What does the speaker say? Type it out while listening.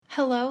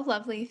Hello,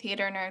 lovely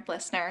Theater Nerd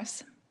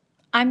listeners.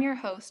 I'm your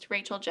host,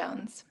 Rachel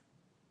Jones.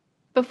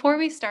 Before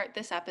we start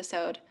this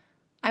episode,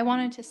 I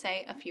wanted to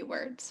say a few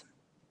words.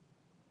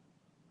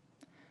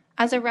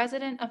 As a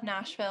resident of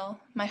Nashville,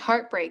 my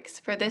heart breaks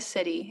for this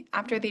city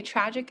after the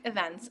tragic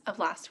events of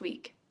last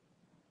week.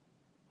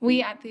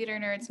 We at Theater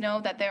Nerds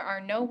know that there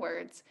are no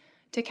words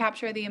to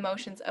capture the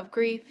emotions of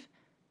grief,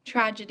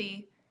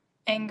 tragedy,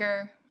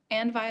 anger,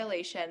 and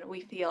violation we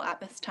feel at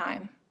this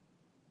time.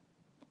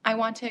 I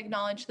want to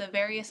acknowledge the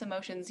various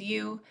emotions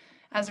you,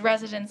 as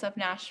residents of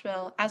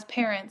Nashville, as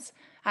parents,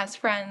 as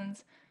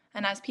friends,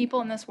 and as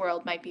people in this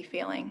world might be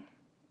feeling.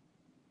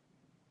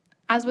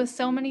 As with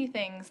so many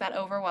things that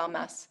overwhelm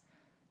us,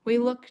 we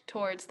look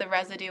towards the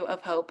residue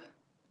of hope,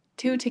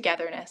 to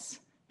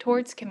togetherness,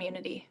 towards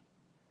community.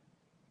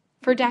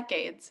 For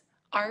decades,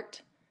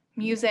 art,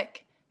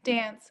 music,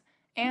 dance,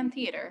 and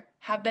theater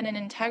have been an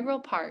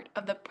integral part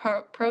of the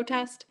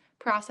protest,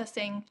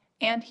 processing,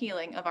 and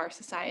healing of our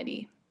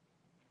society.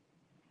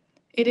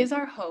 It is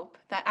our hope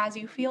that as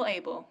you feel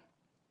able,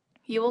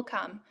 you will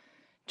come,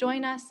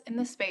 join us in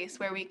the space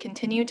where we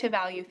continue to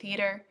value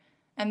theater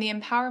and the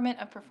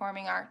empowerment of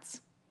performing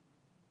arts.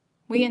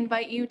 We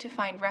invite you to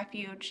find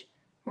refuge,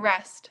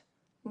 rest,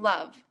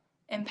 love,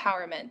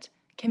 empowerment,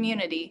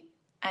 community,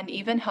 and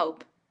even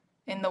hope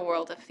in the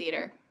world of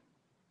theater.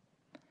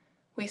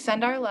 We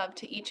send our love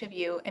to each of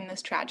you in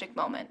this tragic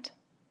moment.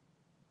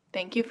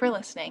 Thank you for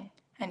listening,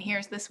 and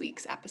here's this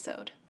week's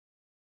episode.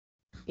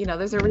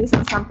 There's a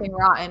reason something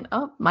rotten.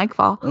 Oh, mic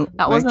fall. That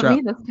mic wasn't drop.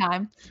 me this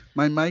time.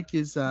 My mic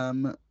is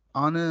on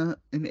an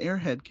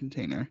Airhead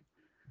container.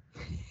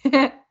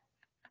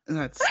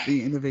 That's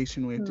the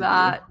innovation we have to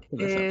That do for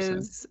this episode.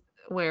 is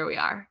where we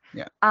are.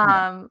 Yeah.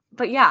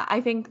 But yeah,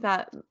 I think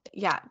that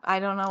I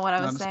don't know what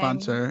I was Not a saying.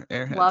 sponsor.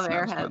 Airhead's Love not a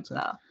Airheads sponsor.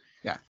 though.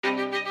 Yeah.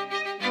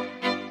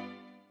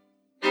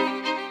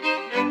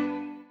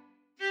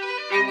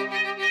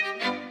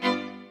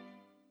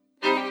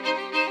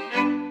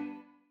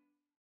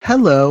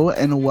 Hello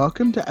and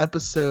welcome to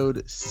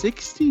episode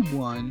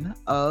 61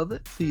 of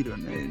Theater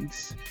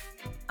Nerds.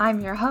 I'm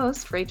your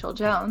host, Rachel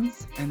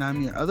Jones. And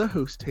I'm your other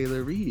host,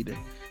 Taylor Reed.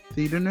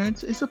 Theater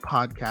Nerds is a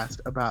podcast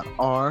about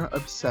our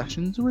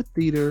obsessions with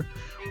theater,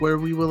 where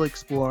we will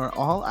explore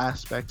all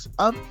aspects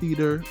of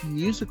theater,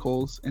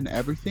 musicals, and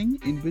everything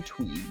in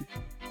between.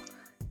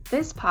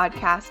 This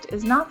podcast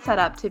is not set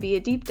up to be a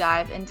deep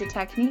dive into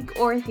technique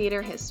or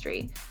theater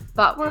history,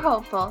 but we're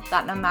hopeful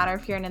that no matter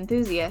if you're an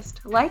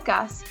enthusiast like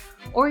us,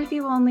 or if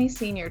you've only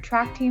seen your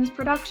track team's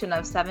production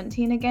of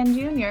 17 Again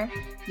Junior,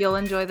 you'll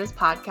enjoy this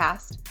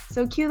podcast.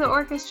 So cue the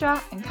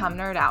orchestra and come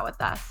nerd out with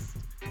us.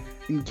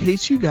 In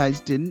case you guys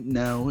didn't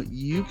know,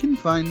 you can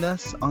find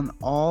us on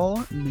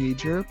all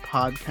major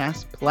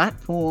podcast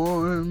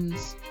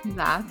platforms.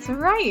 That's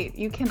right.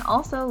 You can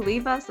also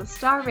leave us a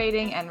star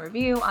rating and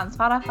review on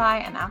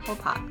Spotify and Apple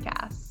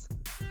Podcasts.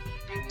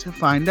 To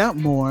find out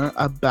more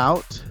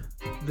about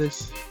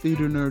this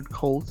theater nerd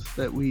cult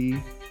that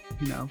we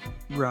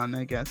run,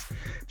 I guess,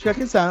 check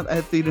us out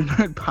at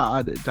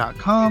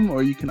theaternerdpod.com,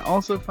 or you can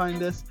also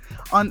find us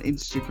on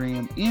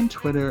Instagram and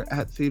Twitter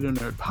at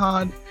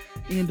theaternerdpod,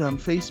 and on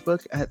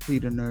Facebook at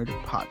Theater Nerd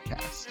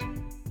Podcast.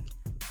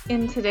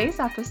 In today's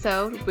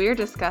episode, we're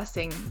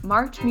discussing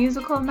March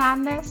Musical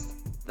Madness,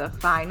 the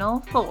Final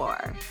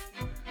Four.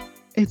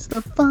 It's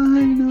the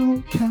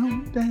final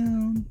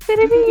countdown.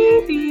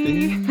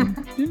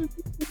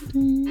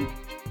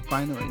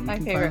 Finally, my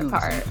favorite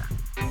part.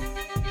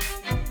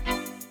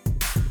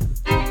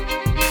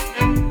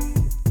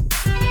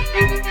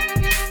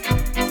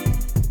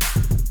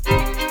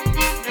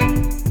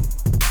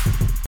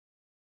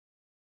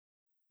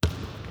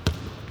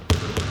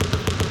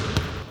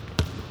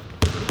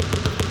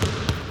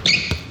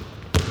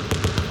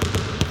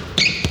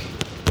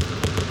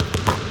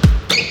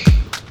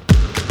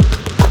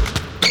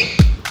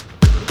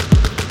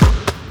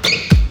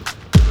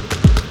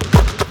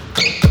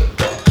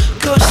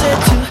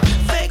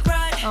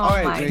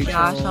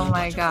 Oh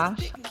my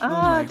gosh.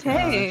 Oh,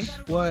 Tay.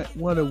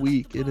 What a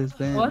week it has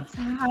been. What's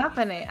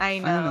happening? I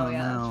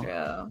know,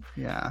 true.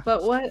 Yeah.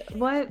 But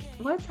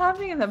what's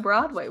happening in the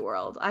Broadway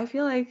world? I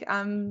feel like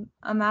I'm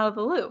out of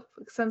the loop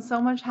since so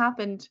much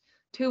happened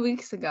 2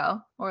 weeks ago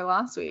or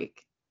last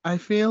week. I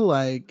feel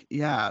like,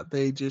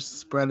 they just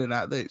spread it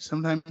out.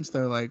 Sometimes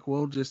they're like,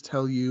 we'll just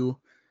tell you,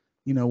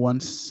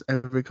 once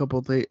every couple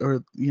of days,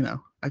 or,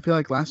 I feel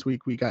like last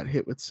week we got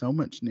hit with so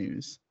much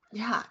news.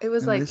 Yeah, it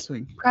was like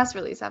press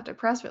release after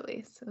press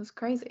release. It was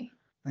crazy.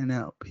 I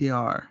know.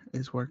 PR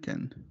is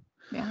working.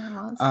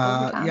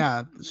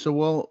 Yeah.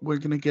 So we're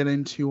gonna get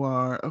into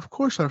our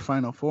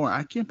Final Four.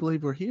 I can't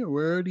believe we're here.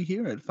 We're already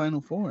here at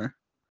Final Four.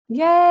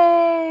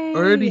 Yay!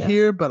 Already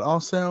here, but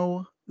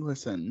also,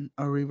 listen,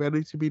 are we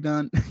ready to be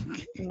done?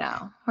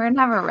 No, we're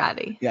never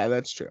ready. Yeah,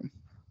 that's true.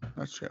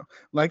 That's true.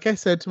 Like I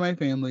said to my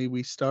family,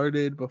 we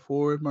started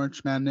before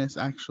March Madness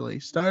actually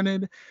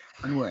started,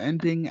 and we're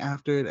ending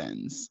after it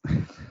ends.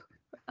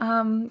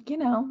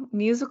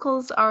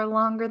 Musicals are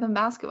longer than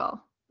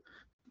basketball.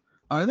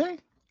 Are they?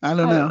 I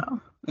don't know.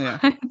 Yeah.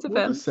 It We'll just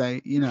depends.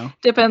 say,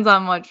 Depends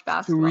on which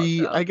basketball 3.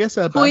 show. I guess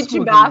a Which basketball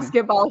game.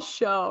 basketball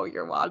show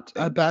you're A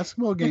watching.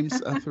 basketball game's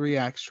a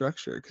 3-act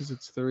structure because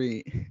it's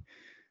 3.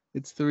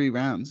 It's 3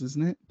 rounds,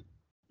 isn't it?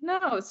 No,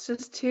 it's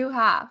just 2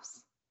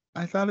 halves.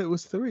 I thought it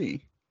was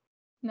 3.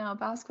 No,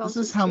 basketball's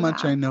This is just how 2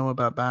 much I halves. know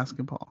about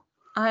basketball.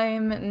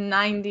 I'm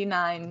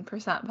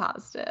 99%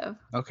 positive.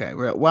 Okay,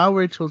 while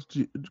Rachel's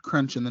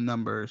crunching the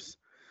numbers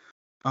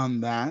on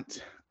that,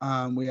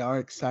 we are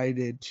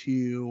excited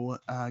to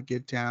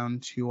get down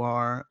to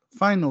our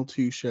final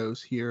 2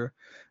 shows here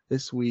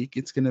this week.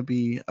 It's going to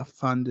be a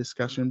fun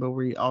discussion, but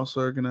we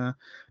also are going to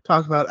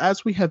talk about,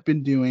 as we have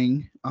been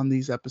doing on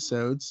these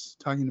episodes,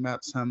 talking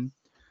about some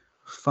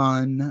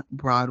fun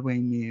Broadway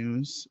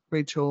news.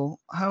 Rachel,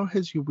 how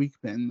has your week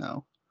been,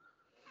 though?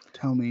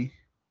 Tell me.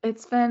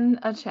 It's been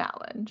a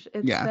challenge.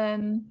 It's Yeah.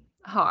 been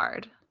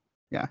hard.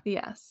 Yeah.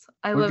 Yes.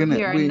 I We're live gonna-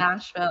 here we- in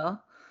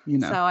Nashville, You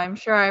know. so I'm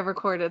sure I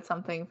recorded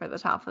something for the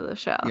top of the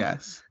show.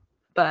 Yes.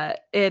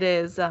 But it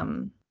is,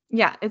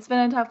 it's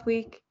been a tough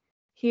week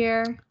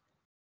here,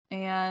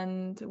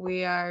 and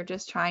we are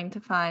just trying to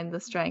find the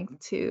strength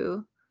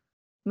to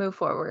move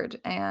forward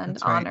and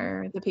That's right.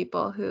 honor the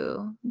people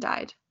who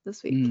died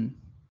this week. Mm.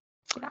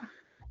 Yeah.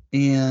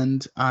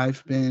 And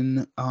I've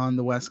been on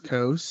the West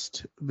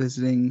Coast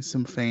visiting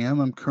some fam.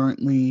 I'm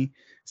currently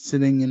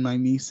sitting in my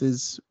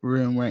niece's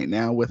room right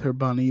now with her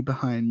bunny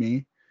behind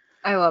me.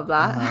 I love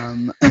that.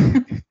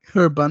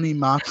 Her bunny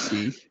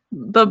Mopsy.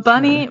 The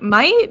bunny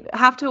might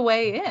have to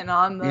weigh in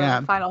on the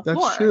Yeah, final That's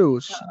four. true.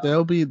 so-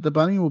 The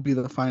bunny will be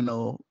the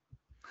final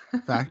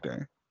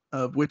factor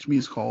of which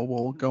musical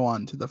will go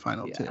on to the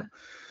final 2.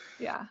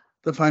 Yeah.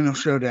 The final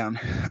showdown.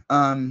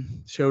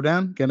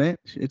 Showdown, get it?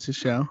 It's a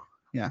show.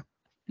 Yeah.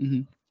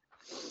 hmm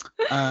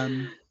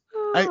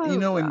in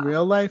God.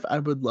 real life, I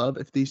would love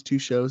if these 2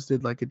 shows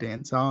did like a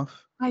dance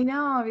off. I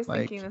know. I was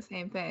like, thinking the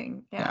same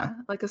thing. yeah, Yeah.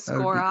 Like a That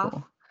would score be off.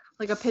 cool.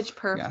 Like a pitch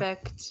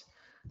perfect.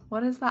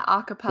 What is that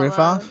acapella? Riff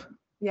off?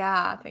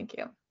 Yeah, thank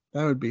you.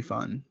 That would be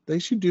fun. They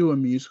should do a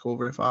musical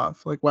riff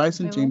off. Like, why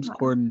hasn't I love James that.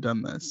 Corden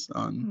done this I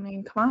on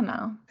mean, come on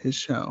now. his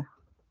show?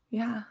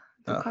 Yeah.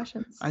 Good Ugh.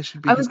 questions. I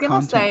should be I his was gonna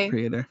content say-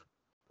 creator.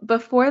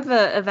 Before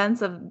the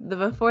events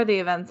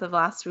of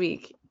last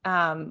week,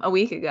 a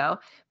week ago,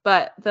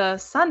 but the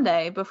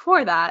Sunday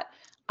before that,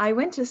 I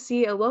went to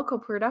see a local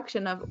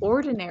production of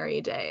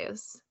Ordinary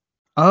Days.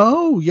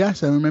 Oh,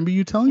 yes, I remember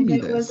you telling And me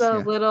it this. was a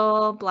yeah.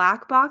 little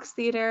black box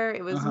theater.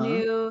 It was Uh-huh.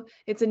 new.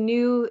 It's a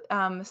new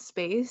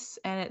space,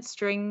 and it's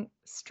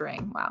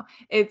Wow.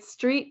 It's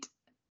street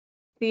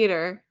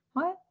theater.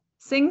 What?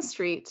 Sing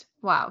Street.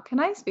 Wow. Can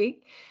I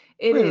speak?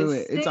 It is.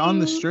 Wait. It's on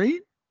the Sing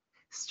street?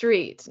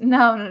 Street.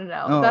 No.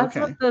 Oh, That's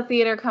okay. what the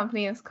theater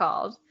company is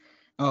called.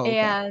 Oh, okay.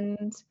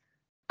 And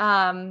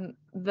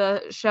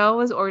the show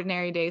was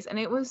Ordinary Days, and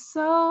it was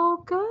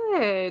so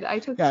good. I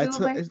took 2 Yeah, of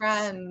my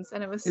friends,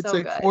 and it was It's so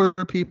like good. 4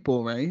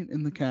 people, right,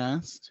 in the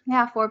cast?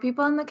 Yeah, 4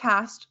 people in the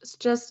cast. It's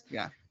just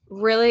Yeah.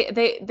 really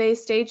they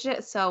staged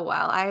it so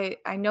well. I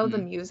know the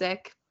Mm.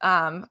 music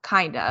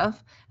kind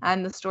of,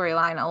 and the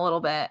storyline a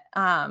little bit.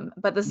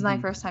 But this is my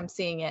Mhm. first time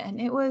seeing it,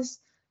 and it was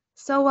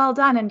so well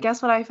done. And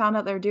guess what I found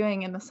out they're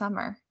doing in the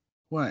summer?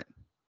 What?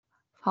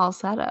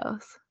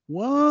 Falsettos.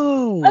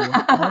 Whoa!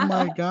 Oh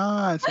my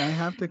gosh, I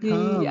have to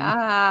come.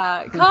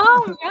 Yeah,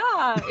 come.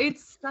 Yeah,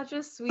 it's such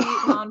a sweet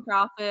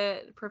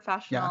nonprofit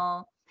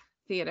professional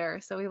theater.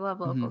 So we love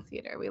local Mm-hmm.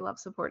 theater. We love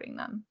supporting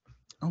them.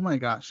 Oh my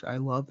gosh, I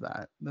love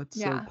that. That's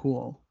Yeah. so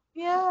cool.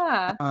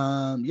 Yeah.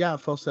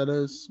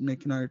 Falsettos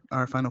making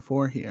our final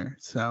 4 here.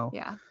 So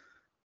Yeah.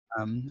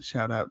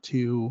 shout out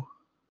to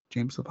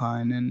James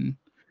Lapine and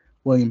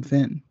William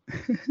Finn.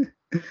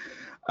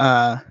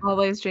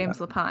 Always James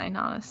Lapine,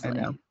 honestly. I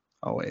know,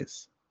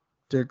 always.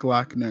 Dirk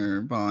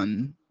Lochner,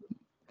 Von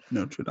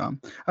Notre Dame.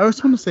 I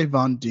always want to say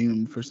Von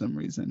Doom for some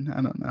reason.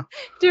 I don't know.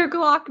 Dirk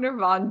Lochner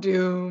Von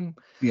Doom.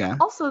 Yeah.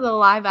 Also, the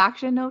live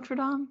action Notre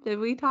Dame. Did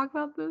we talk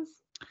about this?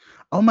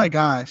 Oh my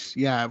gosh.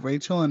 Yeah.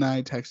 Rachel and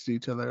I texted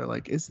each other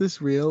like, is this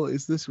real?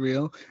 Is this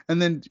real?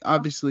 And then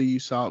obviously you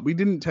saw, we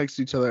didn't text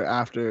each other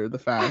after the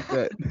fact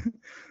that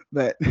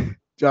that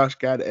Josh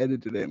Gad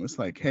edited it and was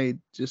like, hey,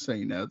 just so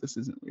you know, this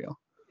isn't real.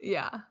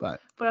 Yeah.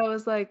 But I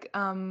was like,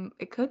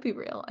 it could be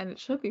real, and it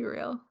should be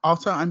real.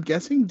 also, I'm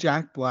guessing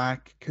Jack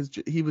Black, because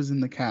he was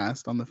in the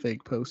cast on the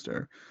fake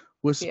poster,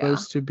 was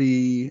supposed to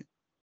be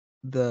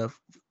the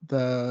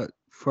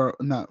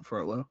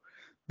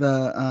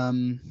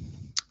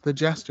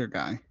jester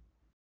guy.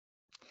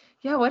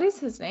 Yeah, what is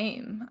his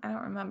name? I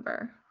don't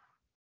remember.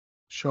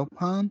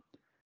 Chopin?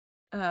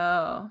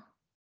 Oh,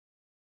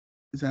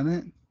 Is that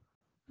it?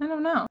 I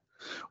don't know.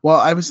 Well,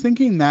 I was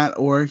thinking that,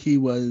 or he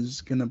was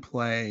gonna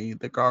play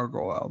the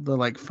gargoyle, the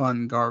like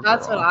fun gargoyle.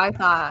 That's what I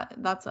thought.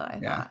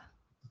 Yeah.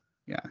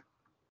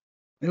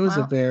 It was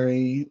a Wow.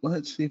 very.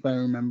 Let's see if I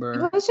remember.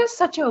 It was just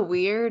such a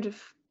weird,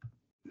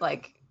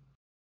 like,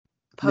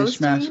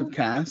 Mishmash posting. of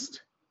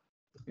cast.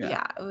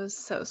 Yeah, it was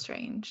so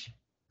strange.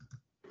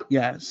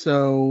 Yeah.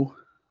 So,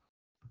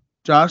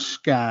 Josh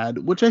Gad,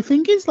 which I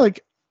think is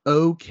like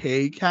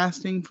okay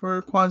casting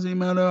for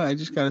Quasimodo. I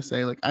just gotta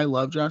say, like, I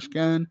love Josh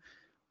Gad,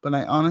 but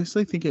I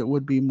honestly think it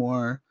would be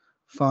more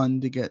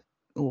fun to get.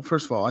 Well,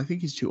 first of all, I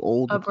think he's too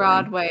old A to play.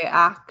 Broadway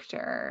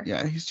actor.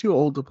 Yeah, he's too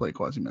old to play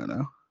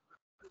Quasimodo,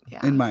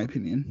 Yeah. in my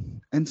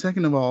opinion. And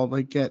second of all,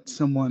 like, get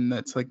someone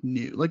that's like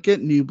new, like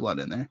get new blood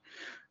in there.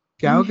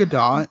 Gal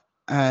Gadot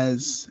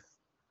as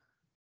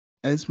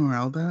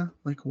Esmeralda,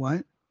 like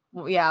what?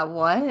 Yeah,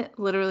 what?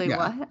 Literally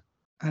Yeah. what?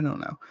 I don't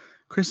know.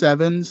 Chris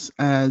Evans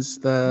as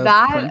the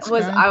That prince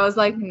was guy? I was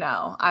like,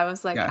 no. I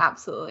was like, Yeah.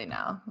 absolutely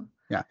no.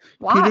 Yeah.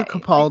 Why? Peter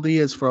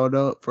Capaldi as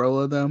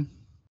Frollo though.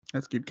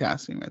 That's good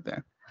casting right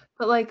there.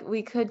 But like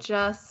we could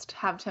just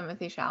have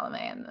Timothée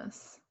Chalamet in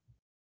this.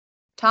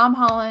 Tom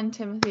Holland,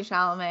 Timothée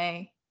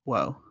Chalamet.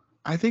 Whoa.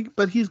 I think,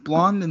 but he's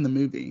blonde in the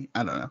movie.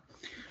 I don't know.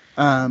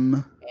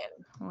 And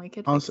we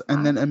could Also, fix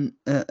and that. then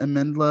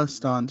Amandla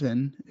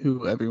Staunton,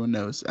 who everyone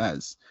knows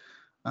as,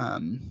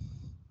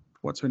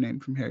 what's her name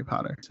from Harry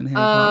Potter? It's in Harry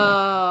Potter.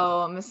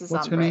 Oh, Mrs.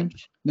 What's her name?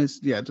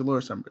 Umbridge.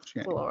 Dolores Umbridge.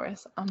 Yeah.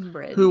 Dolores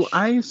Umbridge. Who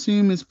I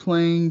assume is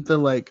playing the,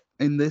 like,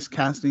 in this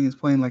casting is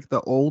playing like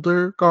the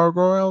older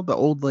Gargoyle, the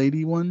old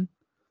lady one.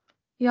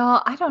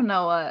 Y'all, I don't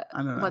know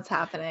what's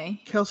happening.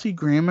 Kelsey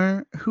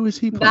Grammer, who is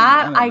he playing?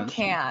 That I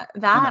can't.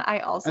 That I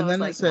also. And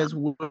then was it says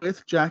no.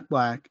 with Jack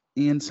Black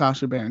and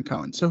Sacha Baron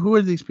Cohen. So who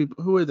are these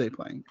people? Who are they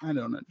playing? I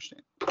don't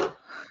understand.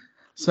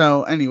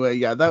 So anyway,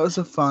 yeah, that was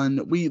a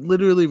fun. We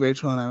literally,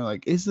 Rachel and I were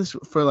like, "Is this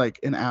for like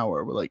an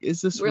hour?" We're like,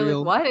 "Is this We're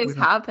real?" like, what is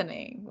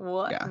happening?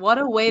 What? Yeah. What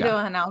a way to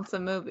announce a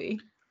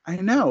movie. I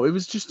know, it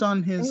was just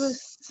on his. It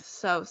was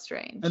so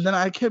strange. And then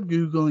I kept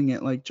googling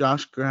it, like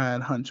Josh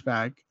Gad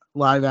Hunchback,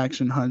 live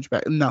action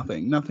Hunchback.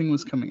 Nothing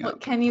was coming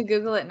up. Can you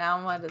Google it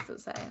now? What does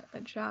it say?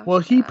 Well,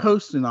 he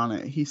posted on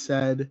it. He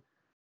said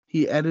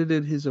he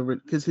edited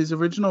because his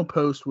original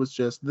post was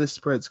just "this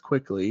spreads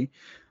quickly,"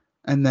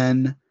 and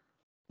then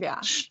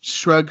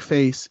shrug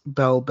face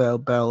bell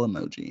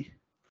emoji,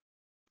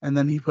 and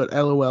then he put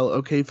LOL.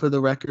 Okay, for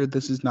the record,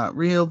 this is not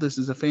real. This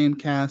is a fan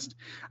cast.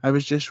 I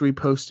was just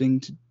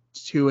reposting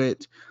to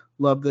it.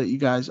 Love that you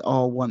guys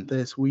all want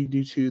this. We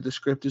do too. The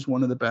script is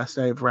one of the best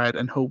I have read,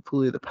 and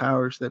hopefully the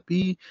powers that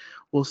be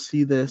will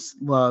see this,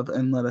 love,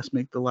 and let us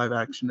make the live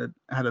action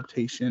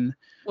adaptation.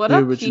 What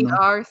a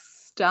PR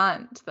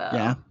stunt, though.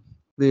 Yeah,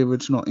 the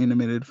original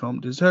animated film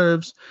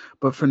deserves.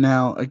 But for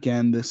now,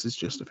 again, this is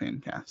just a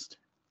fan cast.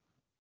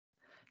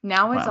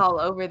 Now it's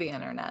all over the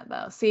internet,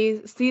 though. See,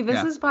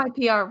 this is why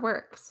PR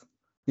works.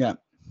 Yeah,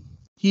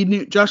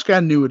 Josh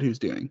Gad knew what he was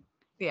doing.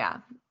 Yeah.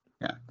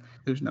 Yeah.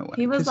 There's no way.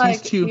 He was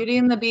like, Beauty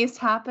and the Beast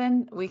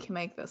happened. We can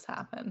make this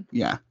happen.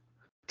 Yeah.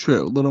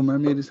 True. Little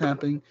Mermaid is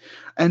happening.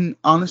 And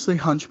honestly,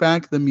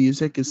 Hunchback, the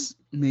music is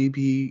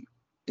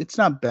it's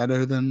not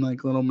better than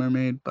like Little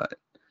Mermaid, but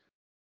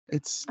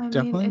it's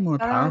definitely more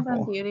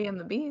powerful. Than Beauty and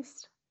the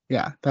Beast.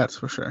 Yeah, that's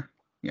for sure.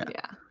 Yeah.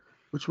 Yeah.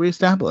 Which we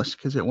established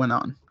because it went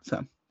on.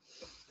 So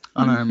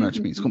on our March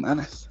Musical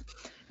Madness.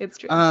 It's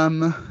true. I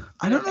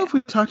don't know if we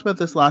talked about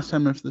this last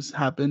time, if this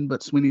happened,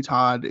 but Sweeney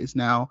Todd is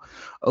now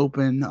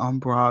open on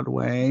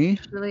Broadway.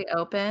 Really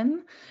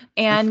open.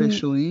 And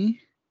officially.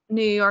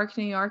 New York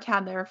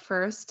had their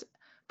first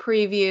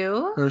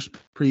preview.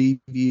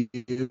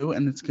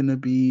 And it's going to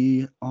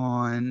be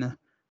on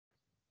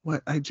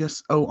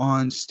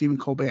on Stephen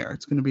Colbert.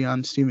 It's going to be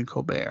on Stephen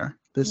Colbert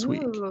this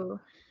week.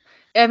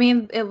 I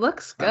mean, it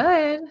looks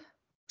good.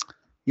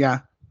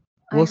 Yeah.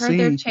 I heard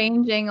they're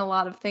changing a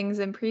lot of things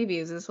in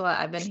previews is what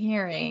I've been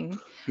hearing.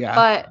 Yeah.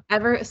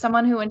 But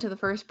someone who went to the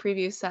first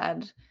preview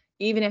said,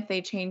 even if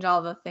they change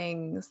all the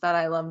things that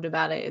I loved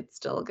about it, it's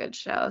still a good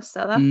show.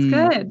 So that's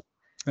good.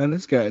 That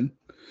is good.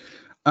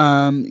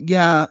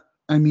 Yeah,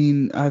 I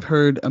mean, I've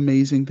heard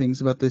amazing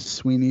things about this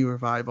Sweeney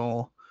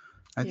revival.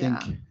 I think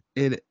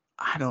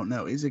I don't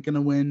know. Is it going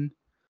to win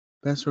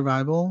Best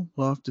Revival?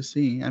 We'll have to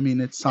see. I mean,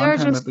 it's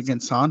Sondheim up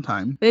against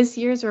Sondheim. This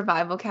year's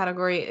revival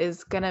category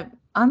is going to,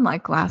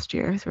 unlike last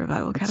year's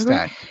revival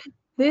category,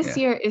 this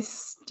year is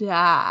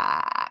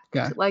stacked.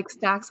 Yeah. Like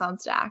stacks on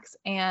stacks.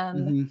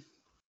 And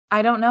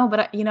I don't know,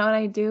 but you know what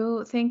I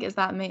do think is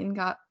that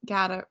Gaten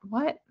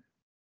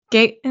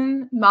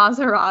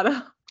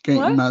Mazzarato.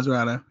 Gaten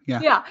Mazzarato,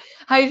 yeah. Yeah.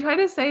 I try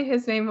to say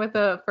his name with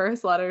the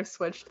first letter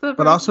switched to the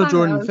But also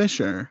Jordan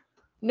Fisher.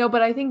 No,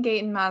 but I think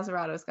Gaten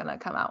Mazzarato is going to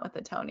come out with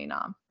a Tony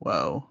nom.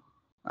 Whoa.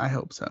 I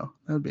hope so.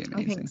 That would be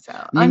amazing. I think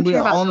so. I mean, we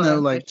all know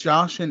like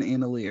Josh and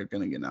Annalee are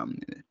going to get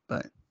nominated,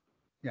 but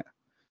yeah.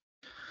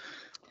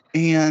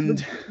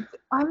 And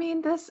I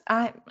mean,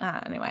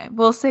 anyway,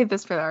 we'll save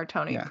this for our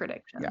Tony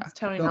predictions. Yeah.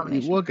 Tony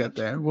nominations. We'll get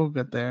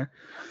there.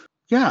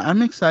 Yeah,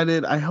 I'm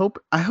excited. I hope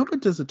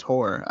it does a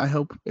tour.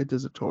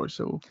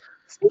 So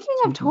speaking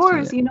of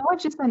tours, you know what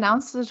just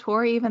announced the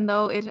tour even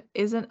though it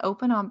isn't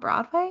open on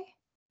Broadway?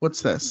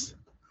 What's this?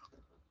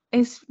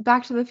 It's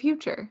Back to the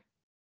Future.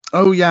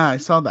 Oh yeah, I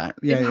saw that.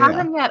 Yeah, It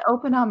hasn't yet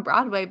opened on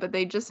Broadway, but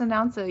they just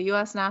announced a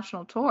U.S.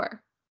 national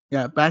tour.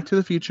 Yeah, Back to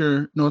the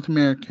Future North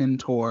American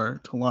tour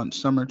to launch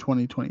summer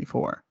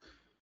 2024.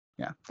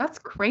 Yeah. That's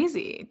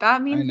crazy.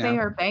 That means they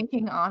are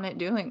banking on it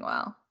doing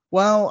well.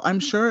 Well, I'm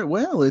sure it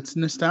will. It's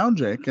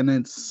nostalgic, and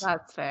it's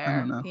That's I don't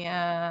fair. know.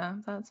 Yeah,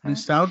 that's fair.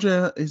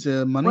 Nostalgia is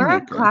a We're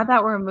moneymaker. glad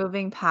that we're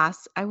moving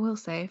past, I will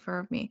say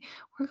for me,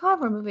 we're glad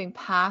we're moving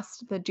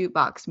past the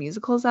jukebox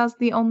musicals as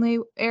the only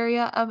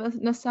area of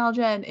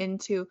nostalgia and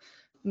into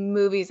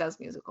movies as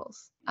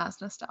musicals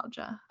as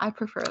nostalgia. I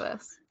prefer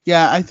this.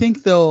 Yeah, I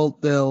think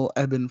they'll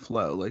ebb and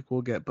flow. Like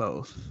we'll get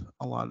both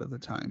a lot of the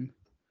time.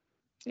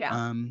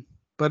 Yeah.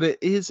 But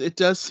it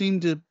does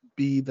seem to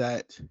be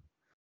that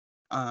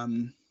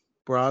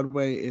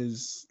Broadway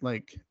is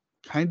like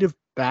kind of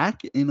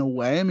back in a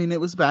way. I mean,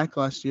 it was back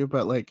last year,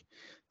 but like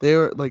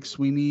they're like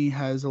Sweeney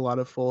has a lot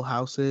of full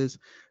houses.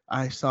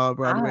 I saw a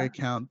Broadway Ah.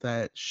 account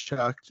that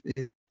Shucked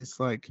is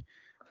like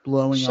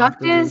blowing off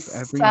Shucked the is roof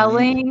every week.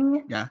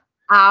 selling Yeah.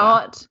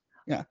 out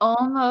Yeah.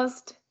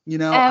 almost You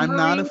know, I'm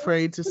not every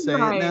afraid to say it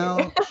night.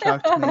 now.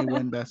 Shucked may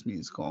win Best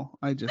Musical.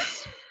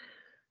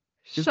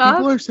 Because people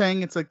Shucked, are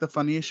saying it's like the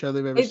funniest show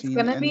they've ever it's seen,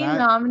 gonna and be that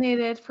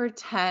nominated for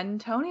 10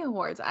 Tony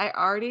Awards. I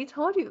already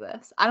told you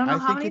this. I don't know I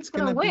how think many it's it's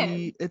gonna gonna win.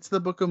 be it's the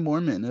Book of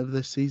Mormon of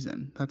this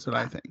season. That's what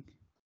I Yeah. think.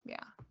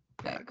 Yeah,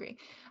 I Yeah. agree.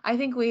 I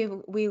think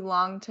we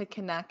long to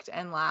connect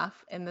and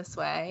laugh in this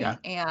way. Yeah.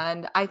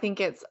 And I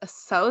think it's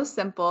so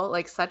simple,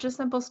 like such a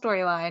simple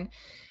storyline,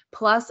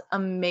 plus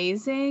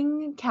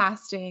amazing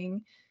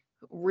casting,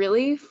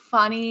 really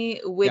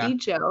funny, witty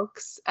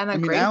jokes, and a I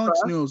mean, great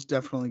Alex book. Newell's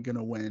definitely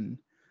gonna win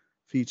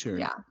featured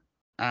Yeah,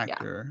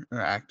 actor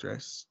or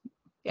actress,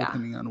 yeah,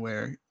 depending on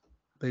where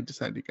they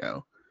decide to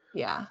go.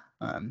 yeah.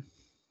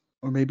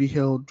 Or maybe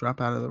he'll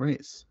drop out of the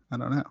race. I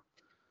don't know.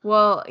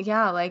 Well,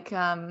 yeah, like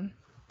The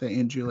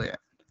and Juliet.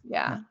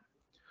 yeah.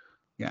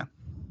 Yeah.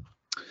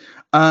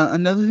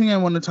 Another thing I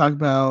want to talk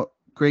about,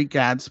 Great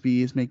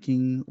Gatsby is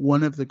making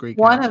one of the Great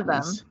One Gatsbys. of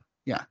them.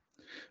 Yeah.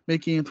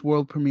 Making its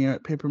world premiere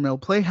at Paper Mill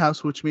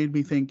Playhouse, which made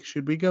me think,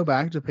 should we go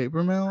back to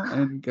Paper Mill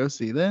and go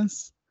see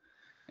this?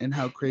 And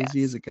how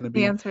crazy is it going to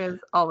be? The answer is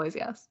always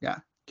yes. Yeah.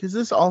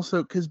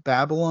 Because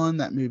Babylon,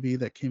 that movie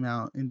that came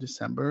out in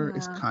December,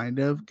 is kind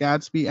of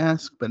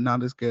Gatsby-esque, but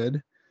not as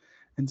good.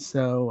 And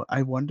so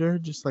I wonder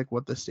just like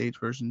what the stage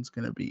version is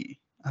going to be.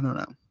 I don't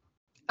know.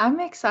 I'm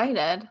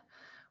excited.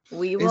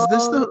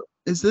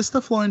 Is this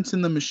the Florence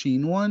and the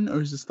Machine one,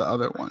 or is this the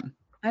other one?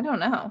 I don't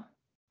know.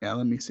 Yeah,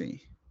 let me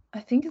see. I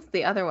think it's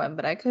the other one,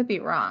 but I could be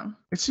wrong.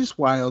 It's just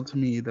wild to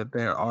me that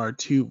there are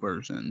two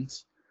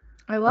versions.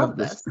 I love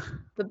this.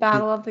 The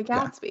Battle of the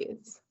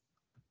Gatsbys.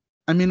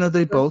 I mean, are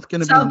they both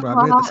going to be on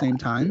Broadway at the same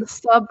time?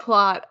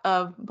 Subplot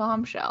of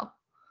Bombshell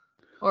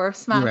or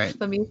Smash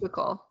the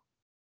Musical.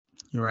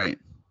 You're right.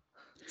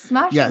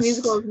 Smash the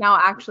Musical is now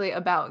actually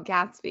about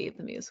Gatsby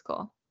the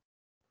musical.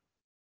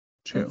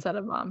 True. Instead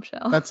of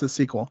Bombshell. That's the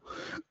sequel.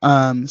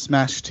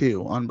 Smash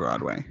 2 on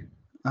Broadway.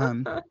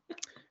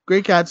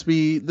 Great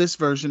Gatsby, this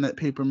version at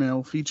Paper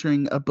Mill,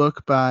 featuring a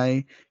book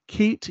by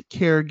Kate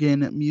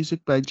Kerrigan,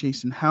 music by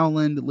Jason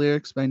Howland,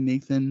 lyrics by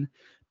Nathan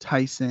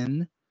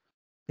Tyson.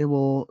 It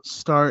will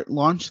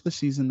launch the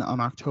season on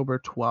October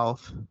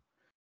 12th.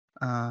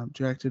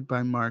 Directed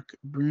by Mark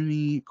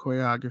Bruni,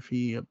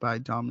 choreography by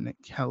Dominic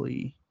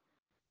Kelly,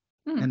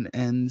 and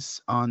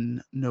ends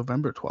on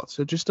November 12th.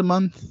 So just a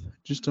month.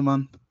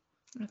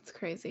 That's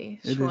crazy.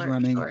 It is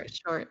running.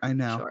 Short. I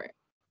know. Short.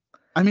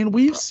 I mean,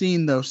 we've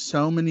seen though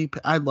so many.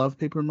 I love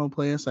Paper Mill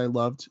Playhouse. I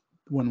loved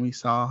when we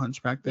saw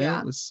Hunchback there.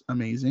 It was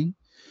amazing.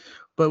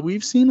 But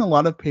we've seen a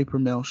lot of Paper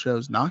Mill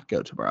shows not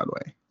go to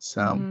Broadway.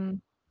 So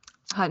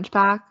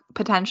Hunchback,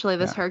 potentially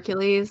this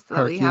Hercules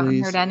that we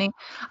haven't heard any.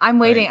 I'm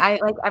waiting. I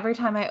like every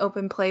time I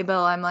open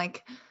Playbill, I'm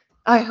like,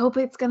 I hope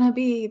it's gonna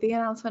be the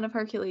announcement of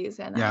Hercules,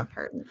 and I've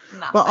heard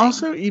nothing. But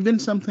also even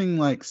something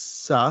like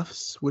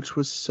Suffs, which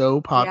was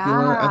so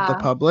popular at the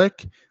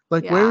Public,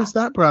 like where is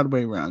that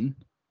Broadway run?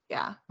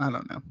 Yeah. I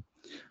don't know.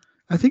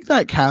 I think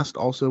that cast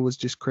also was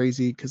just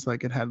crazy because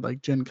like it had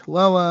like Jen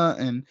Colella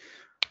and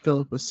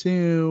Philippa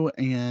Sue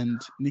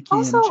and Nikki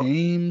and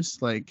James.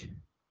 Like,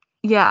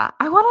 yeah,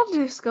 I wanted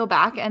to just go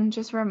back and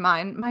just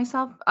remind us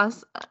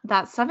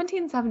that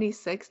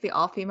 1776, the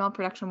all-female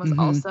production, was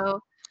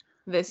also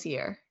this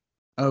year.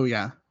 Oh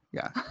yeah,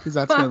 because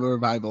that's kind of a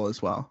revival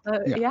as well.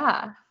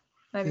 Yeah.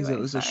 Because it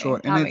was a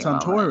short, and it's on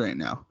tour right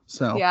now.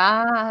 So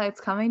yeah, it's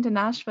coming to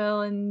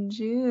Nashville in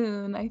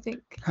June, I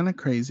think. Kind of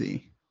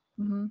crazy.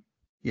 Mm-hmm.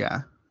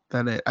 Yeah,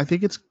 I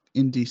think it's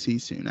in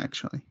DC soon,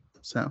 actually.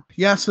 So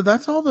yeah, so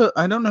that's all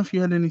I don't know if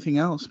you had anything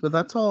else, but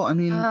that's all. I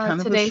mean, kind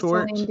of a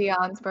short. Today's Celine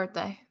Dion's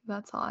birthday.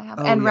 That's all I have.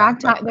 Oh, and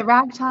Ragtime, the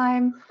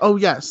Ragtime. Oh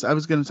yes, I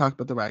was going to talk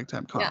about the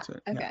Ragtime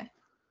concert. Yeah, okay. Yeah.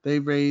 They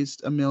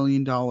raised $1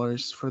 million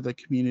for the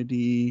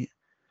Community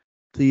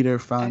Theater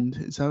Fund.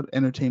 Is that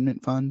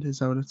Entertainment Fund? Is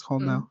that what it's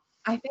called now?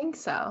 I think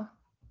so.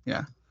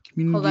 Yeah,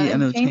 Community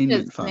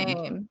Entertainment Fund.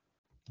 Name.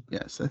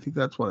 Yes, I think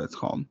that's what it's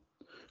called,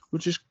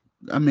 which is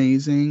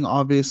amazing.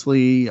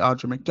 Obviously,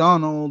 Audra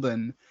McDonald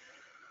and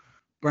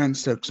Brian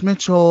Stokes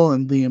Mitchell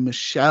and Leah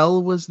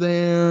Michelle was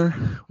there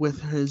with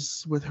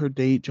her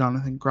date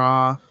Jonathan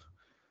Groff.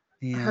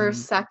 And her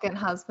second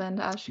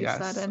husband, as she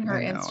said in her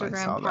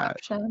Instagram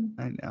caption.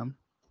 I know.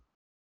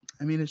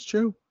 I mean, it's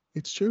true.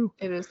 It's true.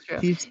 It is true.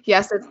 He's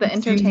Yes, it's the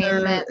he's seen her.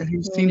 entertainment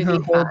He's seen her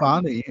community whole side,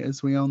 body,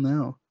 as we all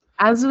know.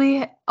 as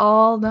we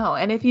all know.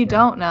 And if you Yeah.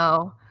 don't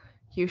know,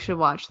 you should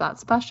watch that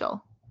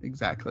special.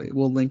 Exactly.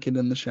 We'll link it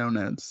in the show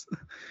notes.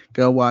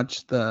 Go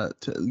watch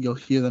you'll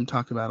hear them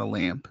talk about a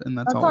lamp, and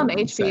that's That's all on we're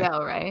gonna say.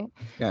 HBO, right?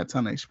 Yeah, it's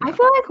on I HBO.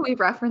 feel like we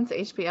reference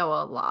HBO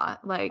a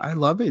lot. Like, I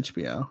love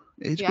HBO.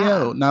 HBO,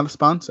 Yeah. not a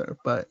sponsor,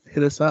 but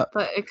hit us up.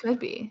 but it could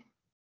be.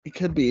 It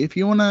could be. If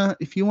you want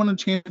a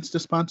chance to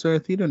sponsor a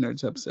Theater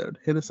Nerds episode,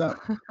 hit us up.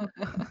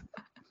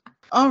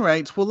 All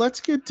right. Well, let's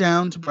get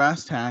down to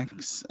brass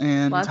tacks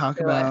and Let's talk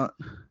do it. about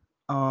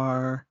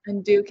our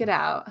And duke it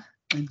out.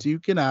 and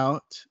duke it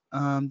out.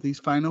 These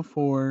Final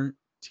Four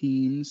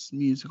teams,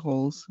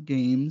 musicals,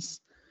 games.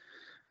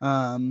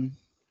 I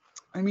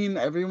mean,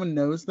 everyone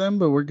knows them,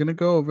 but we're gonna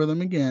go over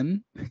them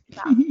again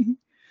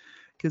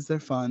because they're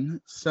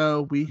fun.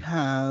 So we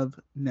have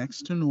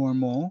Next to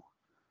Normal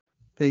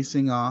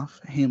facing off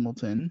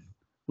Hamilton,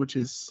 which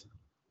is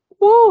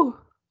Woo!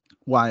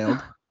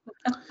 wild.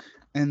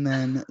 And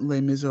then Les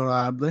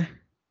Miserables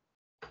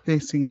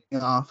facing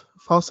off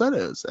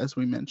Falsettos, as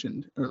we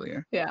mentioned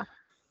earlier. Yeah.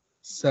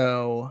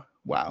 So,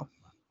 wow.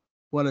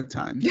 What a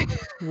time.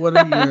 What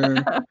are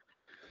your...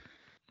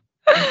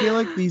 I feel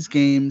like these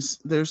games,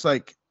 there's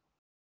like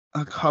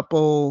a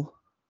couple...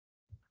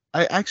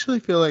 I actually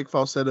feel like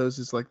Falsettos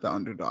is like the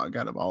underdog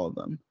out of all of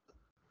them.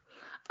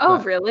 Oh,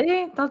 But-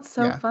 really? That's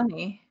so Yeah.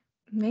 funny.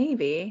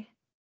 Maybe.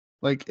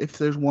 Like, if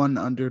there's one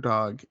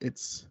underdog,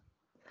 it's...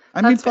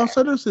 I mean, That's fair.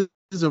 Falsettos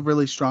is a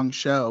really strong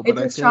show, but It's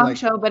I a feel strong like...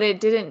 show, but it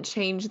didn't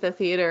change the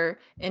theater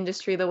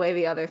industry the way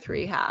the other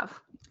three have.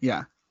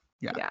 Yeah.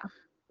 Yeah.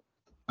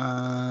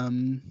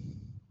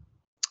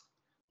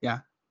 Yeah,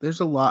 there's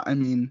a lot. I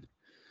mean,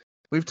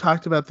 we've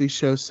talked about these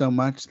shows so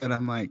much that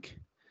I'm like,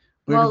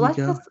 where Well,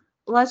 do we go?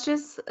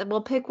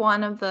 we'll pick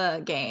one of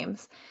the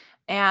games,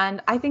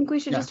 and I think we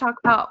should Yeah. just talk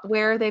about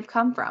where they've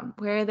come from,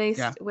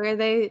 Yeah.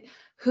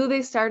 who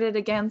they started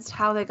against,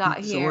 how they got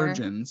Its here,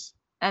 origins.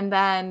 and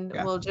then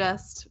Yeah.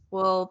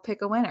 we'll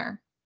pick a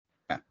winner.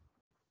 Yeah.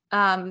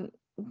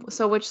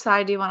 So which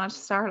side do you want us to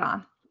start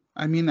on?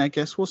 I mean, I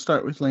guess we'll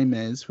start with Les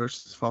Mis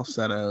versus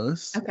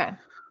Falsettos. Okay.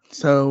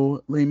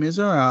 So Les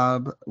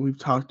Miserables, we've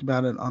talked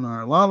about it on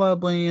our La La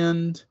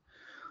Land.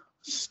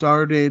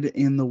 Started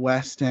in the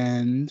West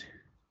End.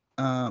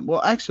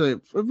 Well, actually,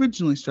 it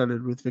originally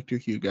started with Victor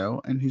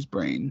Hugo and his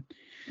brain,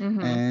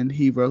 Mhm. and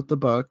he wrote the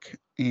book.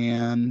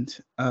 And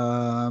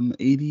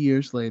 80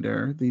 years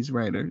later, these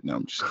writers. No,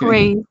 I'm just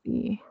kidding.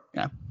 Crazy.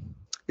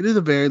 It is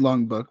a very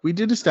long book. We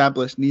did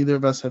establish neither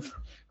of us have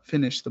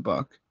finished the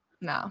book.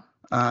 No,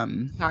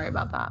 Um, sorry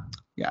about that.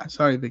 yeah,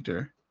 sorry,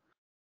 Victor,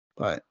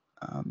 but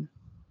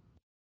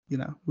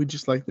we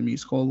just like the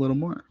musical a little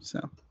more.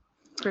 So,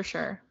 For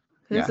sure.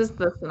 This Yeah. is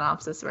the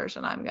synopsis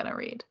version I'm gonna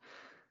read.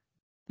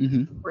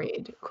 mhm,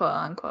 Read, quote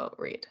unquote,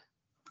 read.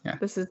 Yeah.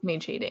 This is me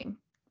cheating.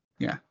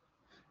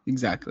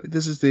 exactly.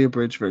 This is the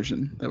abridged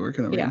version that we're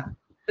gonna read. Yeah.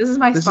 This is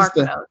my This is Spark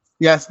the- Notes.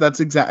 Yes, that's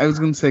exact. I was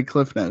gonna say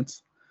Cliff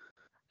Notes.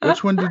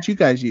 Which one did you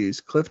guys use?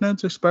 Cliff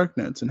Notes or Spark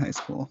Notes in high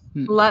school?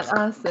 Let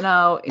us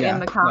know Yeah, in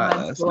the let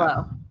comments us know.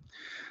 below.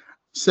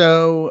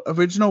 So,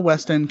 original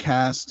West End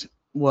cast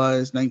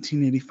was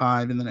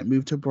 1985, and then it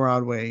moved to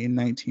Broadway in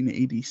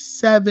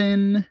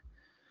 1987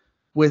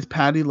 with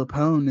Patti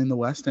LuPone in the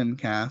West End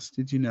cast.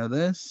 Did you know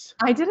this?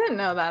 I didn't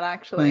know that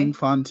actually. Playing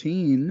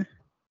Fantine,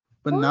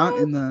 but not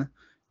in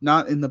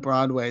the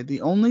Broadway. The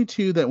only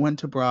two that went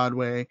to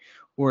Broadway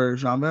were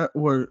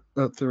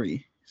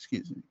three.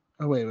 Excuse me.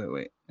 Oh wait.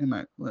 Wait.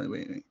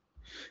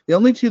 The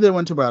only two that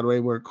went to Broadway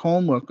were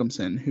Colm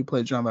Wilkinson, who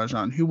played Jean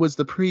Valjean, who was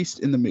the priest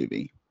in the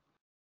movie.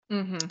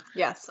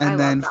 Yes, And I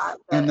then love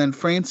that. and then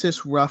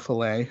Frances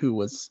Ruffalo, who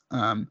was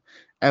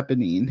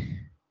Eponine,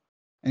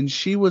 and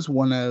she was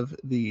one of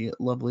the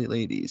lovely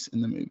ladies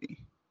in the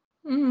movie.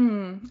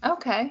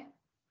 Okay,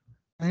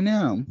 I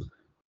know.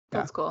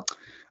 that's cool.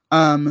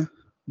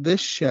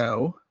 This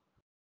show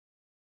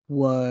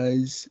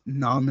was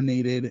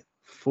nominated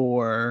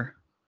for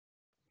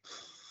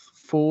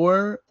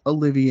 4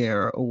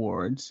 Olivier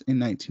Awards in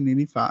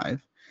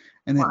 1985,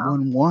 and it Wow.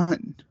 won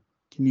 1.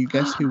 Can you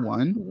guess who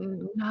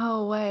won?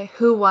 No way.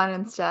 Who won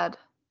instead?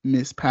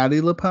 Miss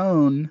Patti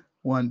LuPone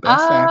won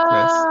Best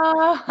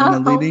Actress in a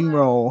leading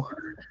role.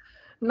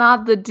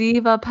 Not the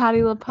diva Patti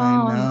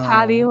LuPone. know.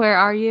 Patti, where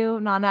are you?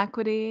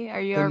 Non-equity? Are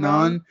you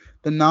around?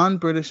 The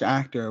non-British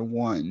actor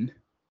won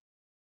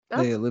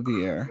That's the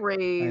Olivier.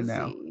 crazy. I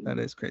know, that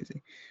is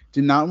crazy.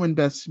 Did not win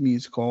Best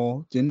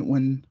Musical. Didn't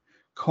win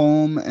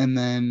Colm, and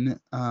then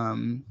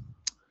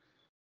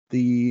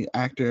the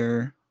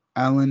actor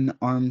Alan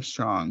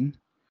Armstrong,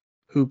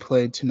 who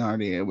played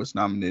Thénardier, was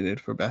nominated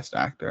for Best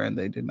Actor, and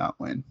they did not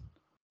win.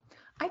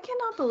 I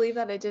cannot believe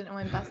that it didn't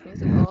win Best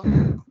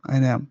Musical. I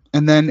know.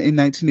 And then in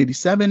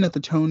 1987 at the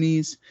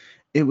Tonys,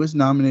 it was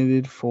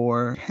nominated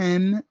for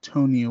 10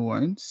 Tony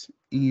Awards,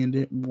 and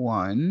it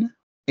won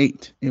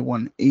 8. It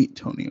won 8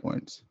 Tony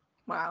Awards.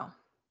 Wow.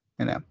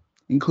 I know.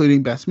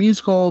 Including Best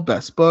Musical,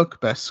 Best Book,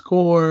 Best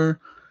Score,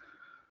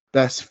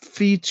 Best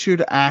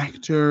Featured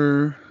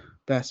Actor,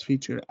 Best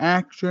Featured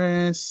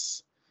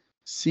Actress,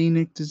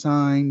 Scenic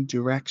Design,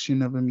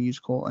 Direction of a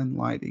Musical, and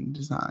Lighting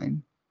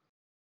Design.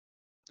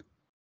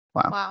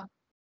 Wow. Wow.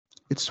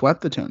 It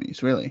swept the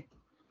Tonys, really.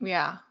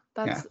 Yeah.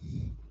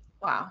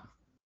 Wow.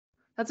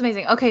 That's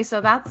amazing. Okay, so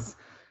that's,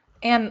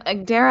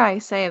 and dare I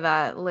say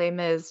that Les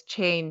Mis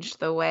changed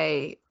the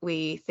way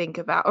we think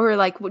about, or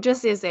like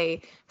just is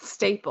a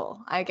staple,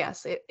 I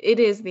guess. It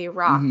is the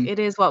rock. Mhm. It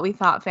is what we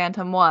thought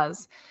Phantom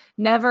was.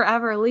 Never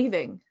ever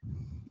leaving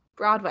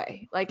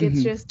Broadway. Like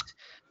it's Mhm. just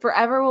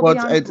forever will Well, be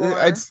on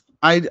tour.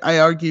 I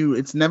argue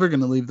it's never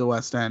going to leave the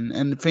West End,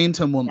 and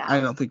Phantom will. Yeah. I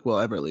don't think will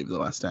ever leave the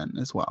West End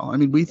as well. I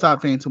mean, we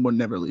thought Phantom would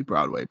never leave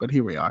Broadway, but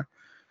here we are.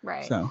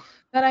 Right. So,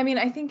 But I mean,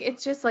 I think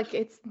it's just like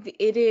it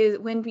is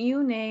when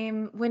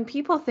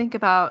people think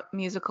about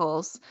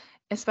musicals,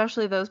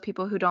 especially those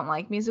people who don't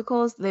like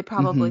musicals, they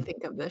probably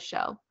think of this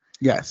show.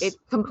 yes, It's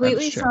that is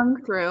completely true.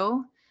 sung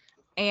through,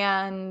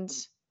 and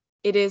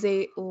it is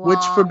a long,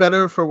 Which, for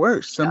better or for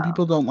worse, some show.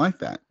 people don't like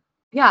that.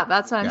 Yeah,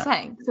 that's what I'm Yeah.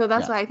 saying. So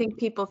that's Yeah. why I think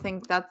people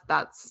think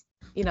that's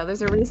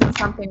there's a reason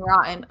something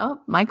rotten. Oh,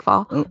 mic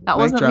fall. Oh, That mic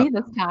wasn't drop. me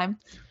this time.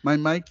 My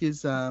mic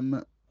is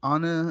on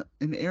an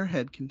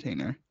Airhead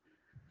container.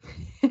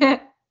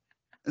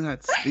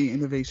 That's the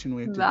innovation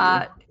we have to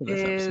That do for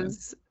this episode.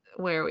 is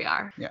where we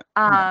are. Yeah.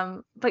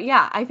 But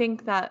yeah, I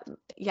think that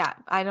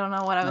I don't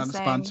know what I was Not a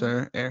saying.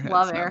 sponsor. Airhead's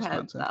Love not a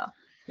Airheads sponsor. though.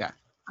 Yeah.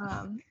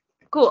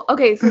 Cool.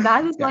 Okay, so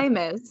that is Yeah. Les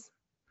Mis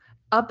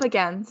up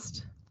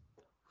against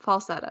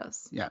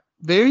Falsettos. Yeah.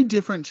 Very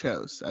different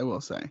shows, I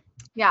will say.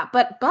 Yeah,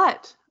 but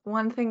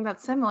one thing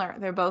that's similar,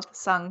 they're both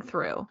sung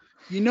through.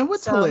 You know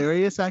what's So-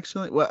 hilarious,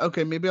 actually? Well,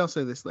 okay, maybe I'll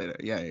say this later.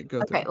 Yeah,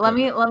 go through.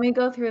 Okay, let me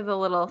go through the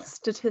little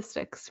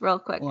statistics real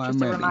quick. Well, Just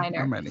I'm a ready. reminder.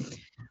 I'm ready.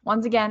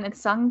 Once again, it's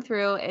sung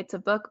through. It's a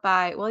book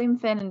by William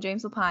Finn and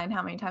James Lapine.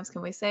 How many times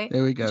can we say?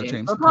 There we go,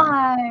 James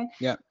Lapine. Lapine.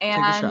 Yeah, take a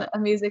And shot. a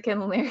music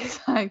and lyrics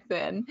by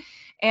Finn.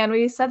 And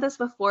we said this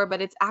before,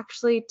 but it's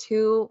actually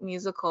two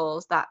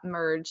musicals that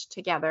merged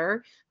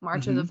together: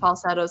 March of the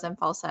Falsettos and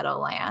Falsetto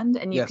Land.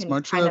 And you Yes, can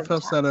March of kind the of tell.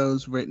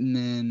 Falsettos written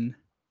in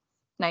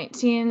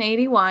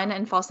 1981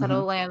 and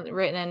Falsetto Land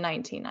written in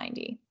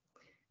 1990.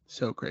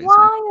 so crazy.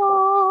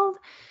 Wild.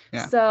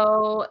 Yeah.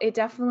 So it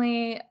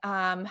definitely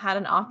had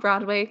an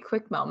off-Broadway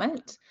quick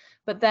moment.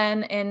 But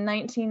then in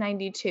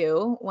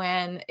 1992,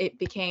 when it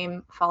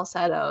became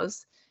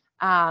Falsettos,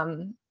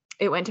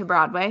 it went to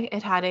Broadway.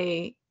 It had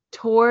a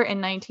tour in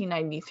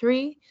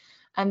 1993.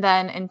 And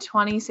then in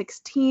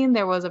 2016,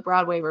 there was a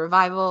Broadway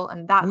revival,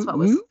 and that's what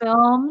was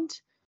filmed.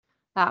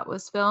 That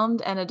was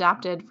filmed and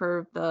adapted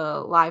for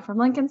the Live from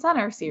Lincoln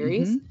Center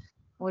series,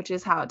 which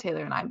is how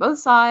Taylor and I both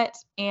saw it.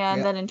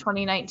 And then in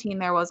 2019,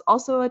 there was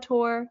also a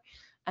tour.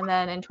 And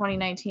then in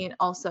 2019,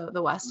 also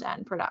the West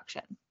End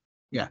production.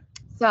 Yeah.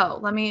 So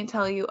let me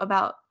tell you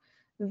about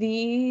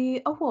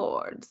the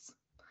awards.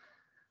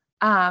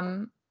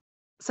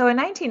 So in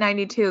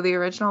 1992, the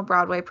original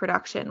Broadway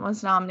production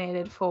was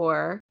nominated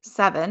for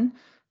 7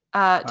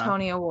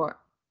 Tony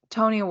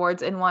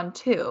Awards and won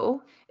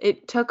 2.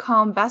 It took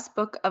home Best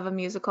Book of a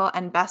Musical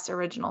and Best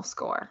Original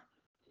Score.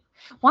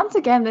 Once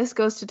again, this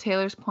goes to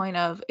Taylor's point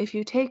of, if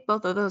you take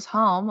both of those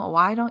home,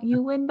 why don't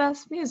you win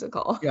Best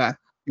Musical? Yeah.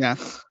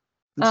 That's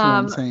what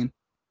I'm saying.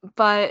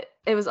 But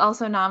it was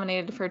also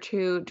nominated for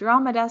 2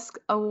 Drama Desk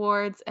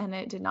Awards, and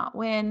it did not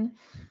win.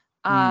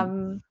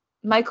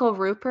 Michael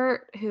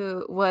Rupert,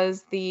 who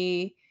was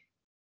the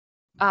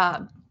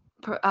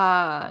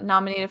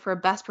nominated for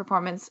Best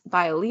Performance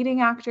by a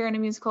Leading Actor in a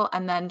Musical,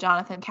 and then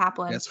Jonathan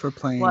Kaplan. Yes, for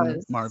playing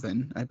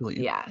Marvin, I believe.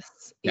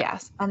 Yes.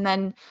 And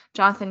then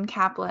Jonathan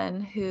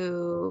Kaplan,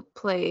 who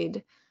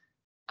played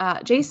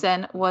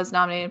Jason, was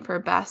nominated for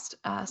Best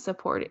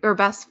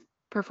Best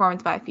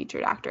Performance by a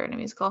Featured Actor in a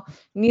Musical.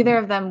 Neither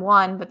of them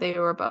won, but they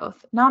were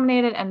both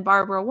nominated. And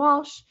Barbara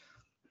Walsh,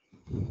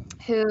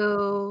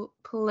 who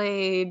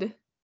played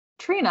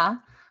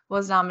Trina,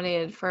 was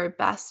nominated for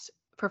Best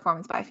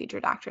Performance by a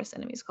Featured Actress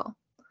in a Musical.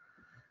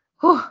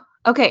 Whew.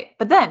 Okay,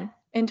 but then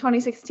in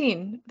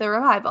 2016, the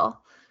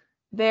revival,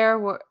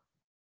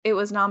 it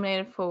was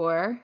nominated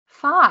for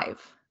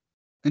 5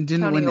 and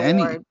didn't Tony win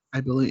any, Awards.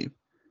 I believe.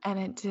 And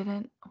it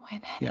didn't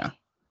win any. Yeah.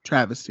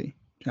 Travesty.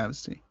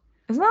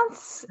 Isn't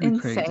that Pretty insane?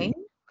 crazy.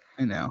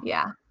 I know.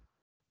 Yeah.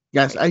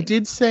 Yes, I Crazy.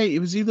 did say it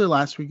was either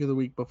last week or the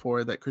week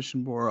before that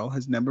Christian Borle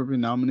has never been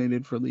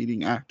nominated for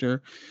leading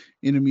actor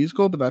in a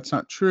musical, but that's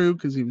not true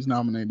because he was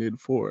nominated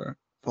for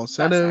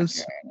Falsettos. Best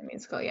Actor in a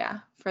Musical, yeah,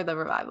 for the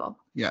revival.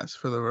 Yes,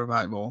 for the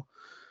revival,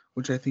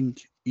 which I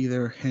think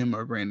either him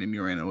or Brandon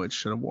Uranowitz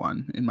should have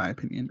won, in my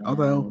opinion.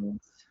 Although And-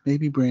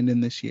 maybe Brandon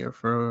this year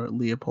for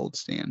Leopold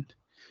Stand,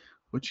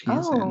 which he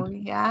is oh,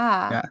 in.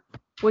 yeah. Yeah.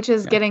 Which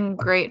is Yeah. getting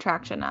great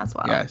traction as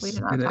well. Yes, We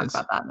did not it talk is.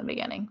 about that in the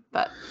beginning,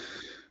 but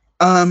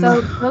So so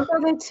those are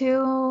the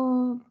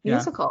 2 Yeah.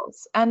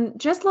 musicals. And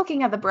just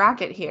looking at the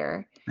bracket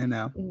here, I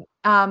know.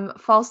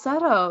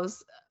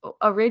 Falsettos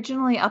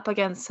originally up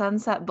against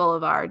Sunset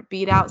Boulevard,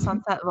 beat out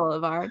Sunset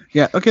Boulevard.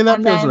 Yeah, okay, that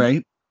And feels then-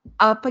 right.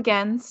 Up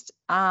against,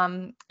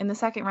 in the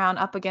second round,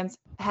 up against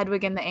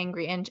Hedwig and the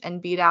Angry Inch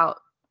and beat out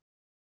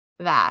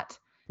that.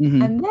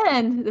 Mhm. And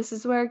then this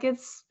is where it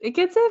gets iffy. It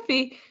gets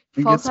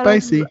Falsettos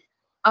spicy.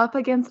 up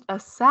against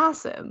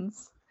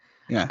Assassins,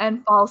 Yeah.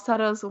 and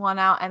Falsettos won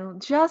out.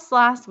 And just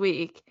last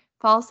week,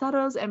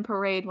 Falsettos and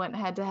Parade went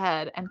head to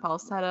head, and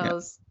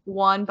Falsettos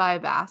won by a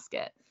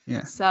basket.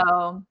 Yeah.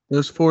 So,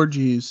 Those 4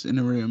 Gs in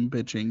a room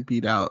bitching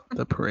beat out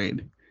the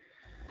Parade.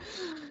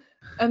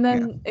 and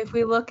then if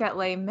we look at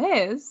Les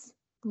Mis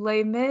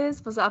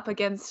was up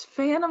against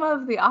Phantom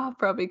of the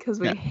Opera because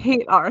we Yeah.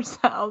 hate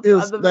ourselves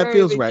Feels at the that very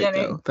feels right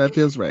beginning. though. That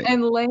feels right.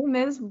 And Les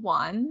Mis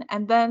won,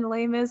 and then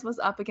Les Mis was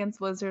up against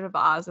Wizard of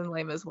Oz, and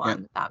Les Mis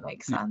won. That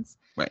makes Yeah. sense.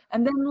 Right.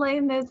 And then Les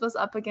Mis was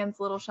up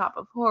against Little Shop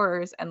of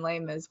Horrors, and Les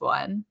Mis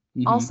won.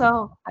 Mhm.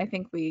 Also, I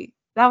think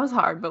that was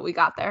hard, but we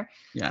got there.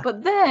 Yeah.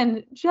 But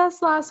then,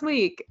 just last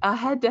week, a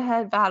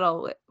head-to-head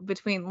battle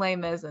between Les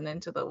Mis and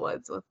Into the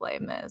Woods with Les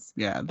Mis.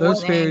 Yeah,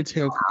 those winning fairy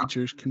tale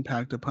creatures can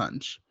pack a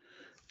punch.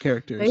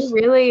 Characters. They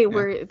really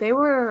were. They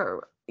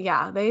were.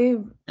 Yeah,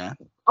 they. Yeah.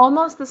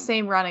 Almost the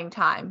same running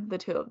time, the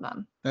two of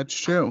them. That's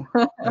true.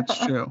 That's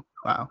true.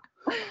 Wow.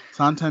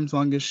 Sondheim's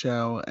longest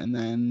show, and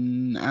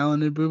then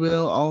Alan and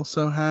Boublil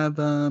also have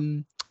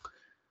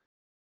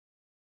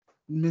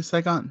Miss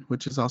Saigon,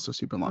 which is also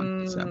super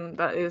long. So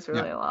That is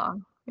really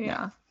long.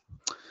 Yeah.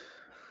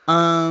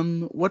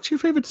 What's your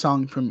favorite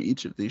song from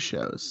each of these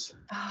shows?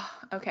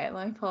 Okay,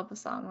 let me pull up a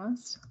song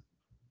list.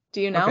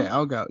 Do you know? Okay,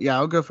 I'll go. Yeah,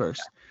 I'll go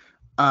first.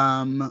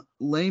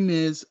 Les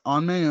Mis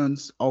on My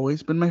Own's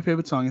always been my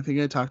favorite song. I think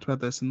I talked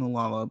about this in the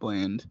La La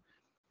Land.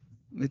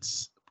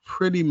 It's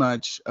pretty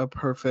much a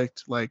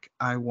perfect, like,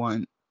 I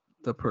want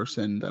the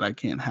person that I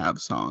can't have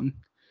song.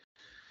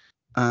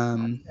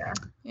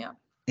 Yeah.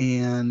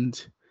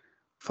 And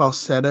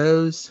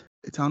Falsettos,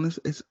 it's honest,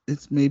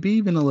 it's maybe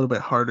even a little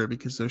bit harder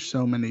because there's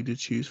so many to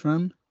choose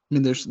from. I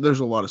mean, there's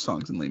a lot of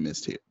songs in Les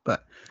Mis too,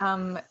 but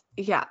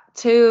yeah,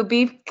 to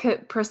be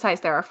precise,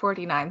 there are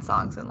 49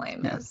 songs in Les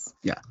Mis.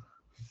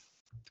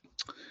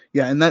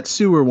 Yeah, and that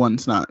sewer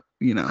one's not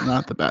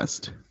the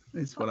best,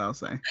 is what I'll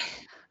say.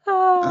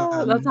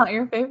 That's not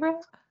your favorite?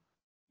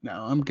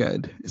 No, I'm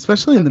good.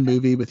 Especially in the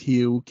movie with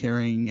Hugh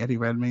carrying Eddie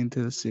Redmayne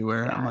to the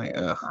sewer. Yeah, I'm like,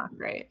 ugh. Not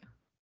great.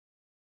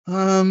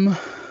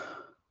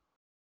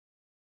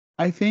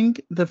 I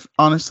think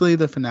honestly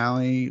the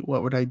finale,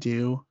 What Would I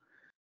Do,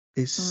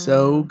 is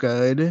so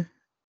good.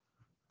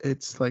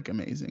 It's like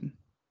amazing.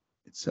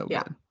 It's so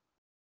good.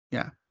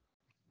 Yeah.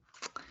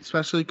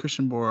 Especially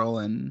Christian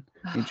Borle and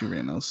Adrian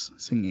Reynolds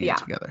singing it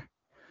together.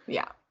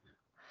 Yeah.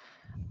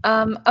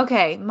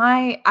 Okay,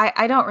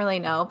 I don't really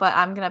know, but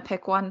I'm gonna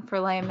pick one for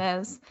Les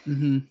Mis.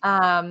 Mm-hmm.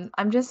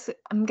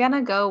 I'm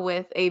gonna go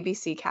with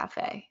ABC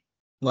Cafe.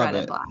 Love Red it.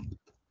 and Black.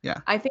 Yeah.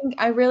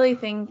 I really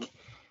think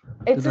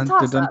it's a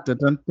toss up.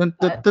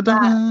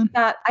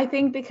 That I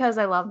think because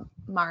I love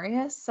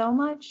Marius so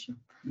much.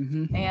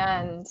 Mm-hmm.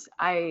 And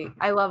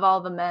I love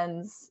all the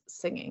men's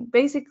singing.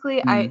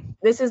 Basically,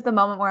 this is the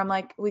moment where I'm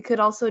like, we could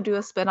also do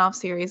a spin-off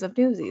series of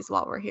Newsies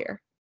while we're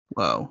here.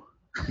 Whoa.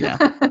 Yeah.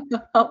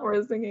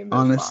 We're singing this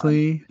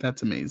honestly song.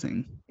 That's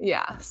amazing.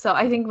 Yeah, so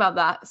I think about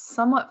that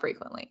somewhat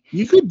frequently.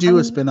 You could do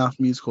a spin-off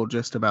musical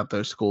just about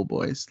those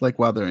schoolboys, like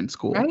while they're in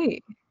school.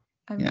 Right.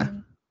 I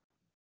mean,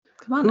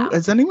 come on now.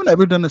 Has anyone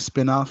ever done a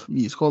spin-off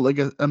musical, like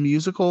a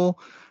musical,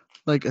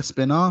 like a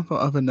spin-off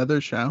of another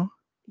show?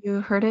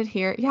 You heard it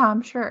here. Yeah,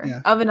 I'm sure.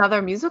 Yeah. Of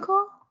another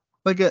musical?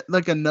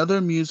 Like another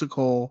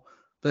musical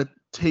that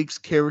takes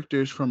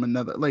characters from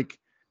another, like,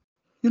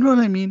 you know what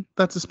I mean?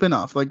 That's a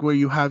spin-off, like where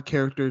you have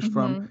characters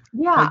from.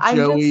 Yeah, like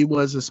Joey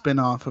was a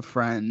spin-off of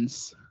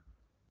Friends.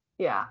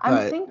 Yeah,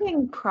 I'm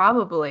thinking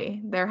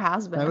probably there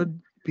has been. That would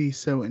be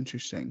so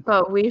interesting.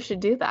 But we should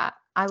do that.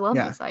 I love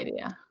this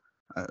idea.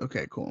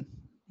 Okay, cool.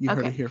 You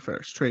heard it here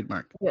first.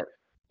 Trademark. Yep.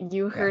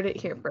 You heard it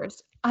here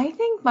first. I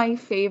think my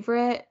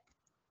favorite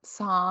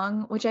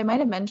song, which I might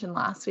have mentioned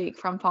last week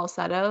from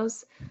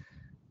Falsettos,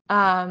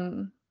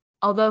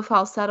 although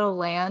Falsetto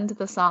Land,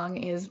 the song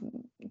is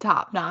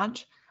top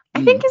notch,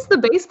 I think it's the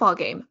baseball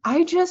game.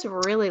 I just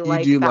really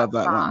like that You do love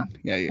that song. one.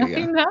 Yeah.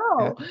 I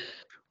know. Yeah.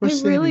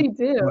 I really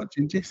do.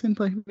 Watching Jason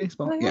play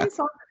baseball. Yeah.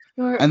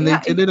 And And they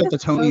did it at the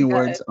Tony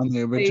Awards on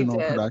the original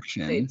They did.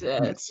 production. They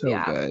did. It's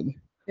so good.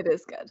 It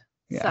is good.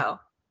 Yeah. So,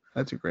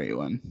 that's a great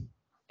one.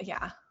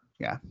 yeah.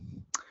 Yeah.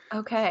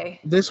 Okay.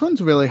 This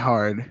one's really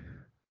hard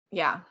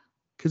Yeah.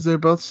 because they're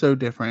both so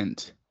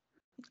different.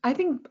 I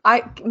think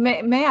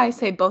may I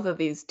say both of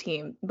these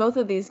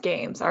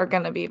games are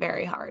going to be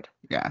very hard.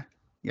 Yeah.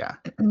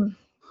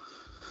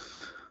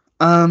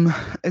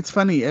 It's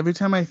funny. Every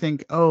time I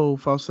think, oh,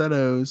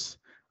 Falsettos,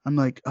 I'm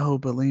like, oh,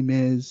 but Les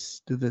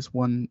Mis did this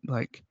one,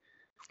 like,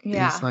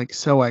 is like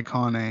so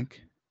iconic,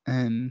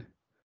 and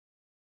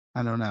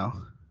I don't know.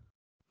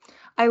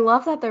 I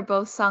love that they're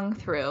both sung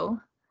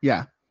through.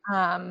 Yeah.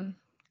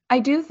 I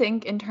do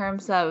think in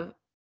terms of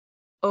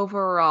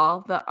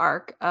overall the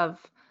arc of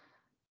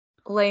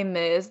Les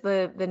Mis,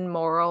 the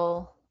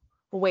moral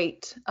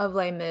weight of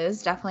Les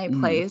Mis definitely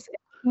plays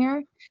in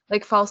here.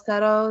 Like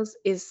Falsettos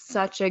is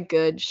such a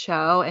good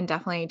show and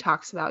definitely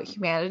talks about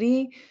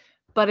humanity,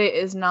 but it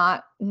is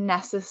not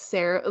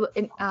necessarily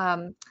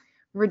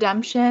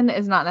redemption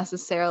is not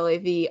necessarily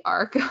the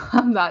arc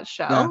of that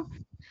show.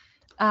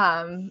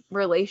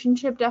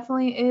 Relationship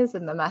definitely is,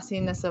 and the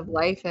messiness of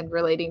life and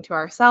relating to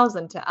ourselves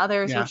and to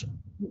others, Yeah. which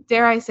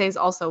dare I say is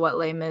also what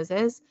Les Mis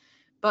is.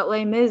 But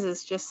Les Mis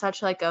is just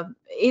such like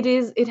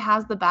it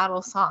has the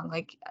battle song.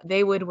 Like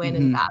they would win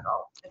in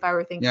battle. If I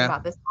were thinking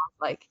about this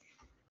like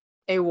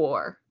a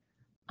war.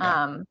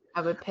 I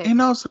would pick.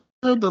 And also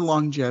the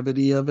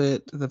longevity of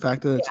it, the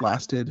fact that it's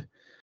lasted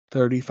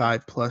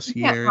 35 plus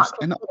years.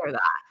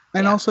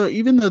 And also,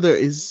 even though there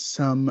is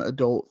some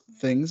adult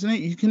things in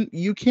it,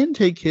 you can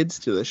take kids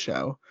to the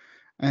show.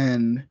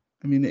 And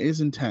I mean, it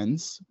is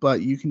intense,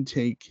 but you can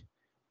take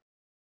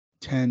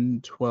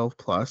 10, 12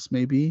 plus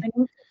maybe. And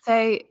you could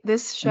say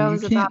this show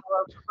is a battle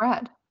of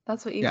bread.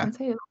 That's what you can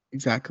say.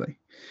 Exactly.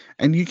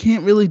 And you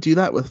can't really do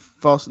that with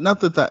false.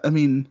 Not that I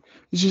mean,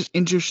 it's just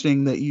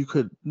interesting that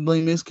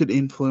Les Mis could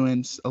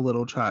influence a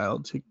little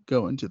child to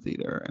go into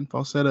theater, and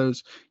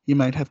falsettos, you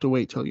might have to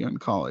wait till you're in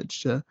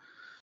college to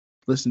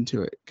listen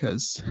to it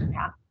because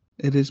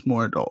it is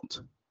more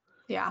adult.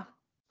 Yeah.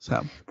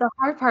 So the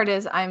hard part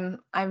is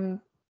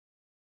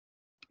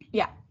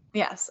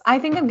yes. I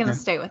think I'm gonna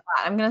stay with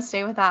that. I'm gonna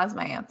stay with that as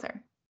my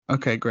answer.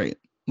 Okay, great.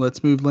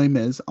 Let's move Les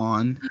Mis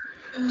on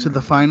to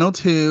the final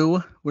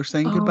two. We're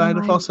saying goodbye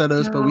to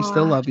falsettos, but we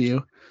still love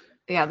you.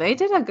 Yeah, they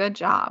did a good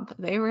job.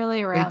 They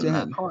really ran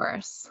the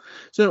course.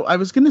 So I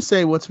was going to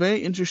say what's very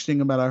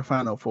interesting about our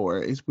final four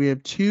is we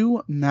have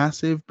two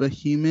massive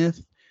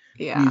behemoth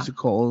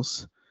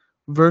musicals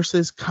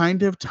versus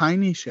kind of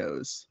tiny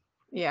shows.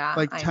 Yeah,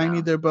 like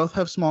tiny. They both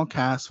have small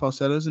casts.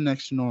 Falsettos and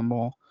Next to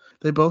Normal.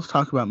 They both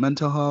talk about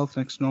mental health.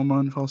 Next to Normal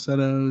and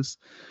falsettos.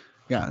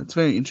 Yeah, it's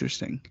very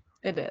interesting.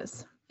 It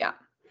is. Yeah.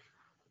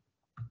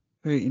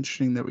 Very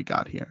interesting that we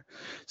got here.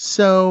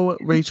 So,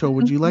 Rachel,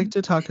 would you like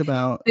to talk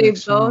about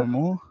Next to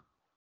Normal?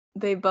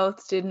 They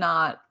both did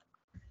not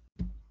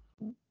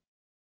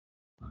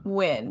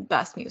win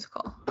Best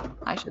Musical,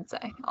 I should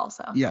say,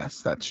 also.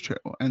 Yes, that's true.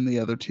 And the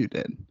other two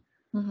did.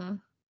 Mm-hmm.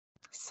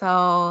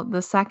 So,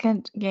 the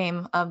second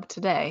game of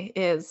today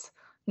is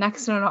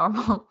Next to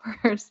Normal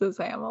versus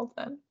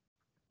Hamilton.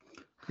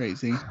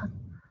 Crazy.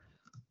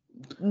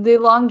 The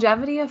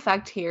longevity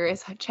effect here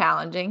is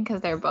challenging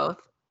because they're both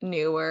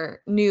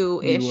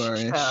newish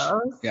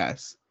shows.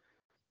 Yes.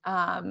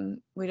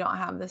 We don't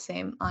have the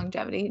same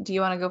longevity. Do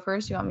you want to go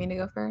first? Do you want me to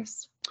go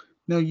first?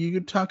 No, you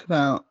could talk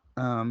about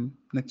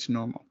Next to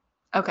Normal.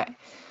 Okay.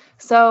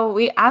 So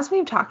as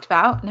we've talked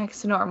about,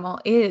 Next to Normal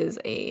is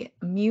a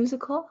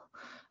musical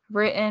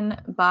written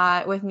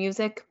with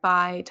music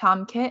by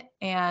Tom Kitt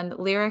and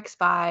lyrics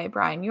by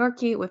Brian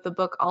Yorkey, with the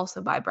book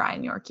also by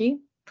Brian Yorkey.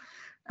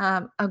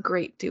 A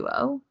great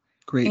duo.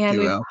 Great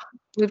duo.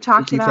 We've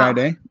talked Freaky about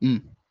Friday.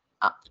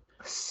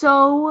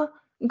 So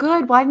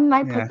good. Why didn't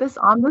I put this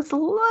on this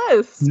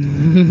list?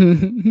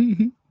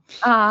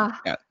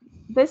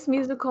 This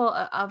musical,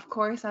 of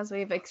course, as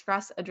we've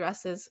expressed,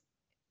 addresses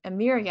a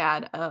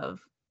myriad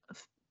of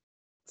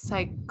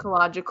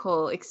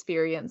psychological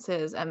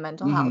experiences and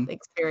mental health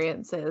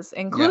experiences,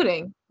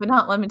 including, but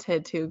not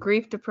limited to,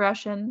 grief,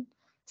 depression,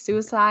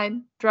 suicide,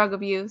 drug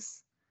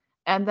abuse,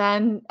 and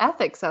then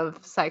ethics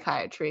of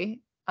psychiatry,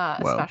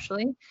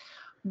 especially.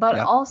 But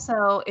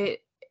also,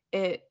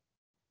 the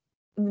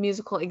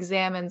musical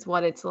examines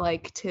what it's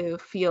like to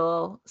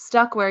feel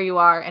stuck where you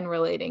are and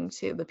relating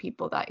to the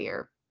people that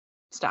you're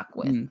stuck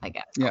with, I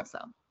guess, also.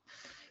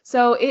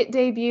 So it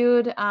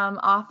debuted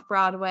off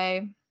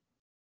Broadway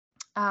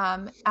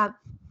at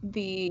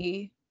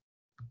the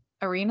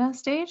Arena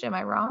stage. Am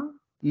I wrong?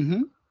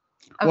 Mm-hmm.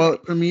 Okay. Well,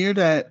 it premiered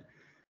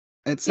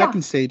at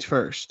Second Stage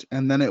first,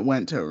 and then it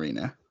went to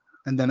Arena,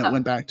 and then it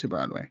went back to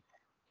Broadway.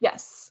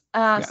 Yes.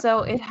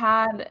 So it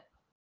had...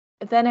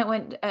 Then it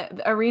went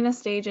Arena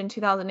stage in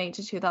 2008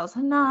 to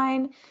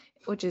 2009,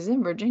 which is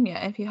in Virginia.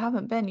 If you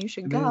haven't been, you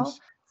should go.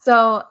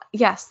 So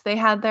yes, they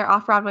had their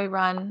off-Broadway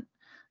run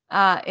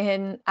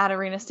at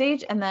Arena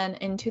stage, and then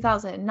in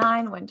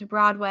 2009 went to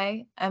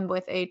Broadway, and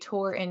with a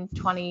tour in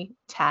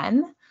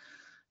 2010.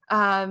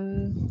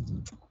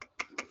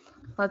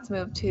 Let's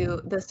move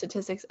to the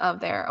statistics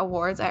of their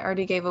awards. I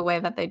already gave away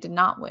that they did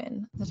not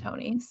win the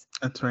Tonys.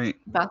 That's right.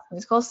 Best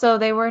Musical. So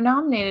they were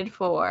nominated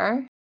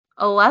for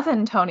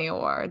 11 Tony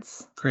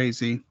Awards.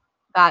 Crazy.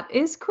 That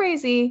is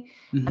crazy.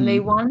 Mm-hmm. And they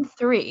won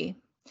 3.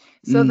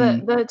 So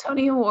the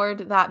Tony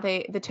Awards that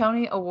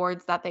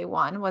they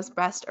won was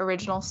Best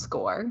Original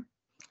Score.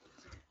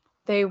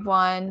 They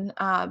won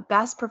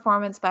Best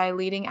Performance by a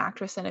Leading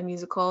Actress in a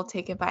Musical,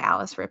 taken by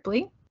Alice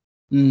Ripley.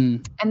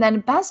 And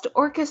then Best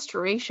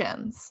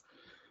Orchestrations.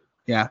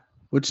 Yeah,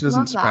 which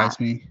doesn't surprise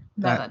me.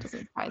 No, that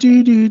doesn't surprise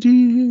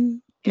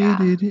me.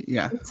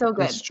 Yeah. It's so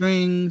good. The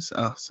strings.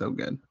 Oh, so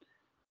good.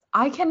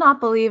 I cannot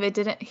believe it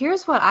didn't.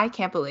 Here's what I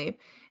can't believe.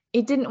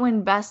 It didn't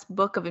win Best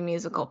Book of a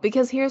Musical,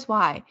 because here's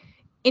why.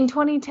 In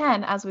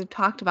 2010, as we've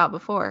talked about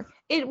before,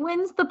 it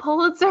wins the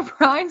Pulitzer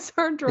Prize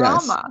for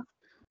Drama.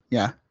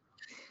 Yes.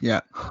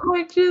 Yeah.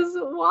 Which is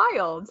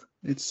wild.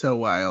 It's so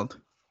wild.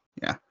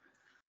 Yeah.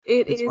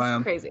 It is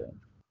wild. Crazy.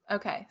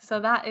 Okay, so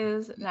that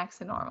is Next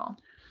to Normal.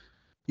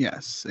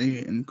 Yes, an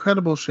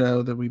incredible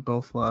show that we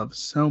both love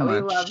so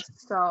We much. love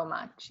so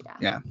much. Yeah.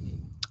 Yeah.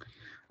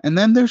 And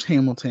then there's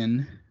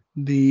Hamilton,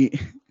 the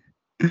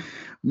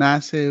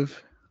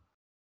massive,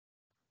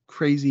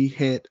 crazy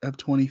hit of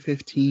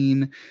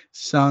 2015,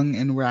 sung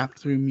and rapped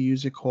through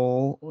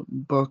musical,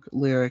 book,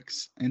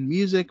 lyrics, and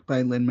music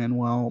by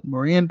Lin-Manuel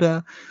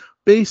Miranda,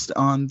 based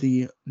on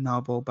the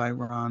novel by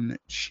Ron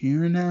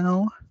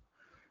Chernow.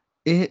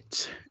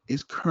 It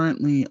is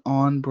currently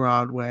on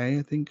Broadway.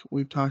 I think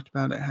we've talked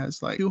about it.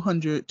 Has like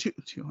 200,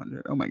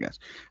 oh my gosh,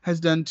 has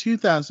done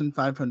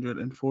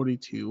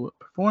 2,542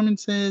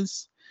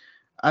 performances.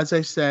 As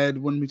I said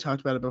when we talked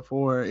about it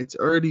before, it's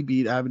already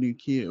beat Avenue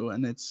Q,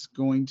 and it's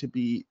going to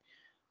beat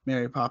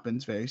Mary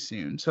Poppins very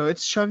soon. So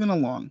it's chugging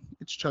along.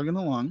 It's chugging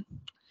along.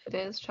 It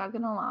is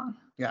chugging along.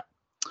 Yeah.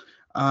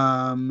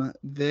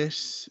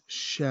 This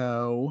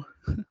show,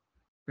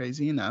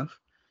 crazy enough,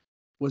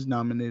 was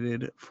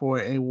nominated for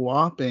a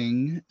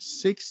whopping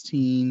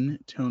 16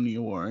 Tony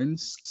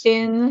Awards.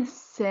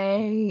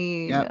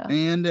 Insane. Yep,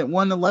 and it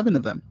won 11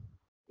 of them.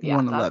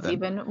 Yeah, that's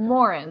even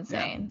more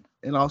insane.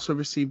 Yeah. It also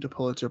received a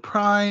Pulitzer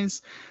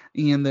Prize,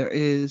 and there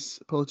is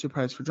a Pulitzer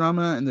Prize for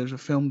drama, and there's a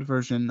filmed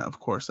version, of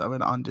course, of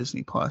it on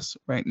Disney Plus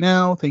right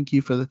now. Thank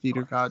you for the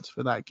theater gods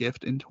for that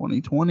gift in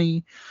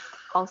 2020.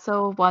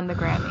 Also won the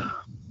Grammy.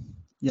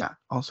 Yeah,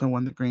 also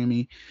won the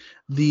Grammy.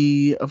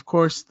 Of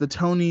course, the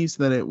Tonys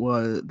that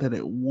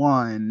it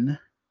won,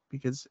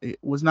 because it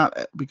was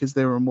not, because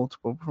there were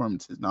multiple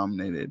performances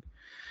nominated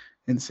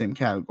in the same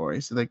category,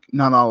 so like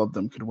not all of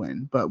them could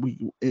win, but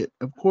it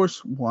of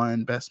course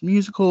won Best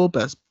Musical,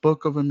 Best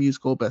Book of a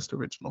Musical, Best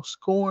Original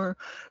Score,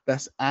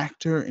 Best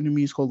Actor in a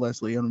Musical,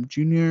 Leslie Odom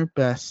Jr.,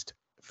 Best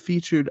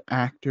Featured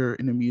Actor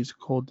in a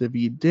Musical,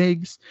 Daveed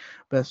Diggs,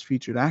 Best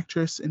Featured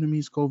Actress in a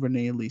Musical,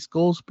 Renee Elise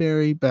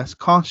Goldsberry, Best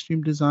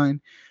Costume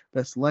Design,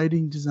 Best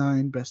Lighting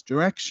Design, Best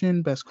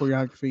Direction, Best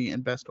Choreography,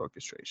 and Best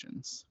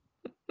Orchestrations.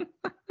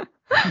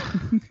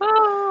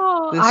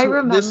 I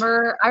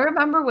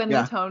remember when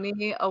Yeah. the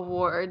Tony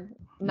Award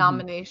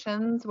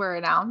nominations were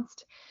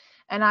announced,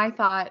 and I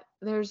thought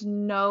there's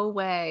no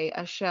way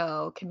a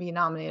show can be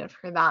nominated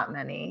for that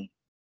many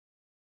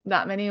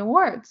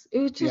awards. It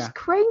was just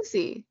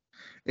crazy.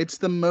 It's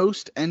the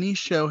most any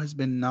show has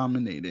been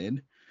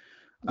nominated.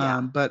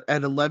 Yeah. But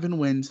at 11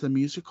 wins, the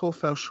musical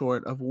fell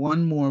short of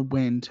one more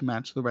win to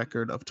match the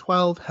record of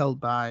 12 held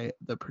by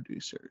the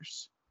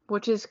producers.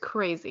 Which is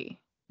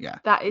crazy. Yeah.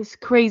 That is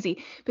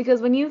crazy.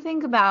 Because when you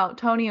think about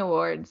Tony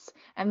Awards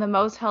and the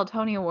most held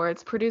Tony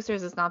Awards,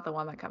 producers is not the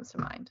one that comes to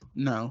mind.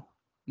 No.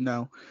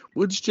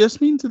 Which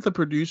just means that the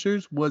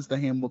producers was the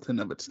Hamilton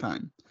of its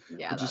time.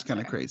 Yeah. Which is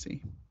kind of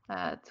crazy.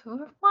 That's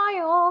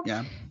wild.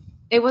 Yeah.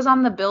 It was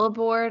on the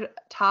Billboard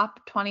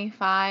Top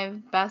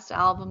 25 Best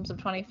Albums of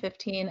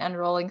 2015 and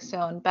Rolling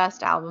Stone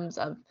Best Albums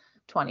of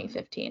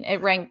 2015.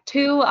 It ranked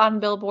 2 on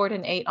Billboard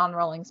and 8 on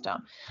Rolling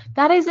Stone.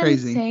 That is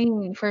crazy.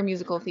 Insane for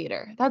musical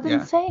theater. That's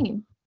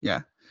insane.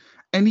 Yeah.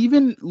 And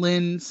even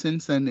Lin,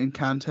 since then,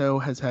 Encanto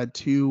has had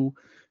 2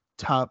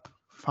 top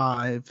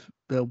 5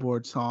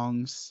 Billboard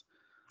songs.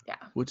 Yeah.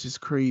 Which is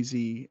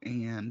crazy.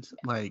 And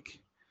like,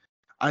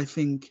 I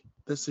think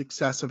the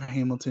success of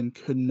Hamilton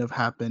couldn't have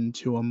happened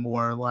to a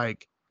more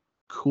like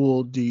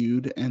cool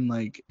dude, and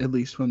like at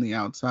least from the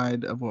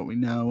outside of what we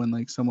know, and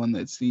like someone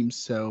that seems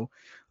so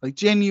like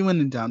genuine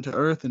and down to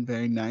earth and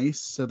very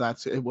nice. So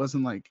it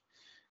wasn't like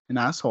an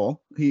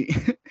asshole. I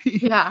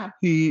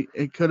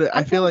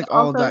feel like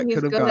all of that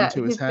could have gone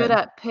to his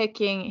head.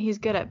 He's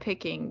good at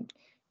picking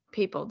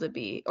people to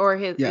be, or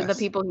the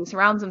people he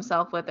surrounds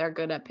himself with are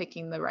good at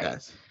picking the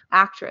right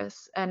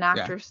actress and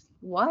actors.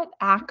 What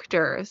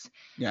actors?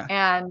 Yeah.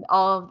 And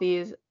all of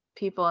these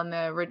people in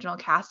the original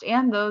cast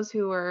and those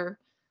who were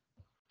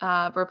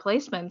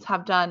replacements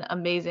have done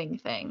amazing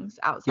things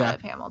outside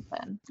of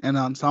Hamilton. And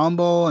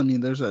ensemble, I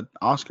mean, there's an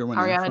Oscar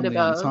winner from the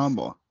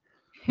ensemble.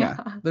 Yeah.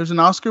 There's an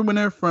Oscar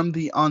winner from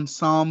the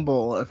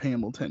ensemble of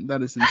Hamilton.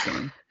 That is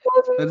insane.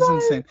 That is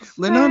insane.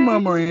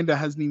 Lin-Manuel Miranda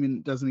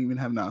doesn't even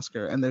have an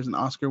Oscar, and there's an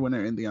Oscar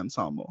winner in the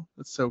ensemble.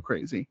 That's so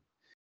crazy.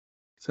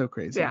 So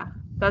crazy. Yeah,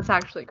 that's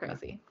actually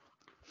crazy.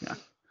 Yeah.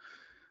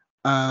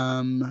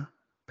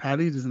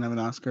 Patty doesn't have an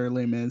Oscar.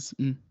 Les Mis.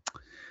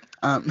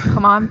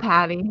 Come on,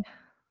 Patty.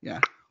 Yeah.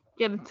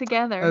 Get it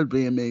together. That would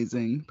be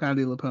amazing.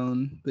 Patti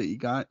LuPone, the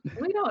EGOT.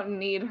 We don't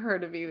need her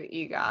to be the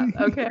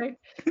EGOT, okay?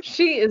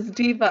 She is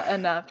diva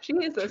enough. She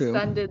has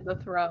ascended the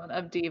throne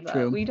of diva.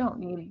 True. We don't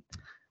need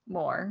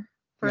more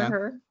for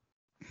her.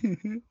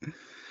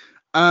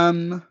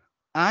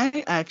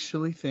 I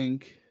actually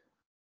think,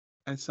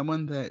 as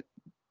someone that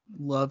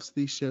loves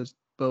these shows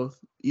both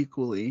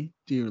equally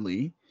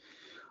dearly,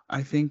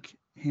 I think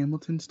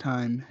Hamilton's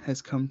time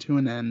has come to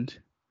an end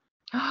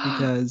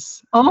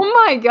because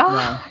oh my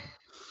god.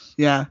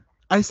 Yeah.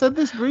 I said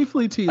this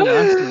briefly to you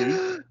last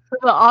week.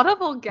 The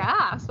audible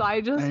gasp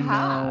I just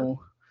have.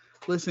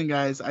 Listen,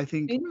 guys, I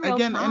think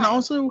again, and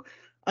also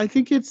I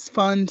think it's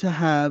fun to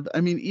have,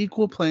 I mean,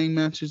 equal playing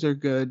matches are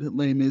good,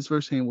 Les Mis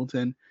versus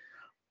Hamilton,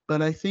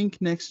 but I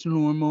think Next to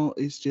Normal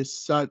is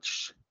just I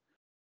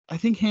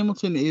think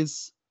Hamilton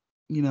is,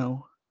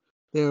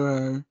 There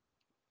are,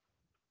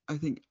 I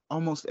think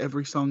almost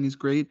every song is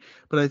great,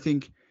 but I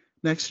think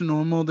Next to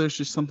Normal, there's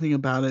just something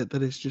about it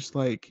that is just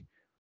like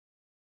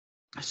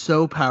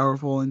so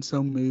powerful and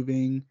so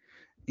moving,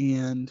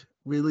 and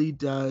really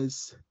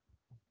does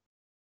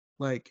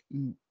like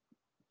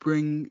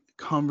bring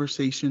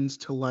conversations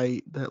to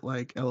light that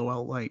like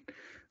LOL light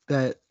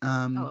that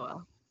Oh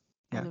well.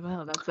 yeah.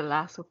 LOL, that's the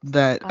last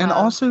That, and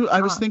also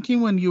I was song.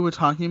 thinking when you were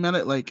talking about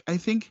it, like I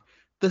think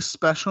the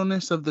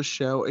specialness of the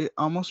show, it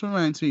almost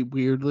reminds me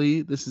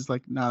weirdly, this is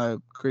like not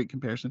a great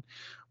comparison,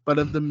 but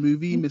of the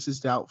movie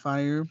Mrs.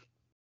 Doubtfire,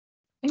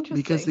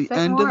 because Interesting.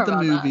 Say more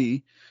about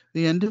that.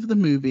 the end of the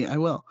movie, I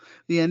will.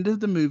 The end of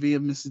the movie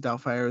of Mrs.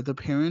 Doubtfire, the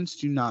parents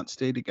do not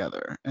stay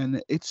together,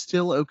 and it's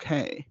still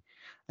okay.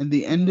 And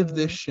the end of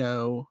this Mm.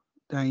 show,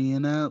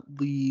 Diana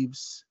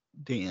leaves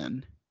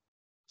Dan.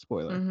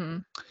 Spoiler. Mm-hmm.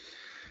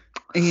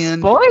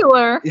 And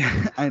Spoiler.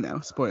 yeah, I know,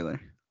 spoiler.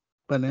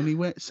 But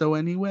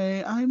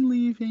anyway, I'm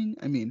leaving.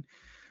 I mean,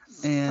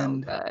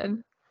 and So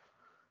good.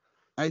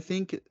 I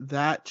think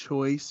that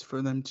choice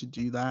for them to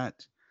do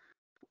that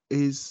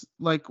is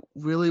like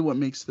really what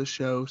makes the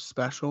show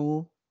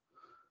special,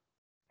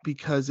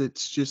 because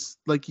it's just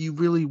like you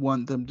really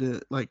want them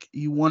to, like,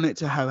 you want it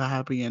to have a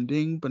happy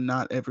ending, but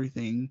not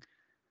everything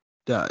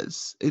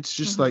does. It's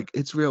just Mm-hmm. like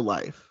it's real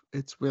life.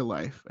 It's real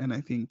life, and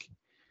I think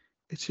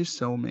it's just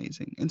so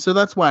amazing. And so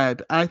that's why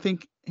I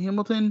think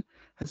Hamilton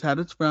has had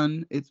its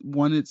run. It's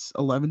won its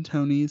 11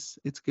 Tonys.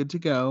 It's good to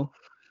go.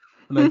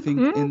 But I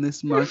think in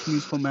this March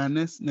Musical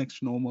Madness, Next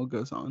to Normal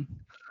goes on.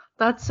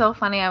 That's so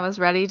funny. I was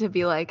ready to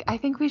be like, I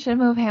think we should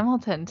move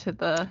Hamilton to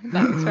the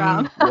next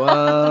round.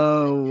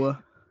 Whoa.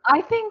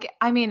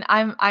 I mean,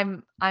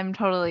 I'm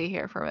totally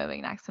here for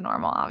moving Next to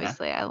Normal.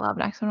 Obviously, I love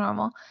Next to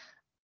Normal.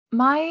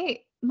 My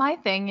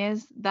thing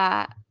is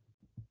that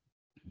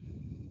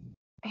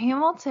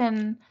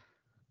Hamilton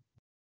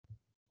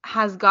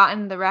has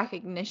gotten the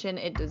recognition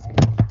it deserves.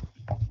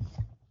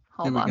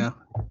 Here we go.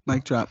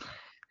 Mic drop.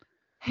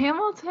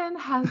 Hamilton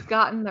has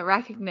gotten the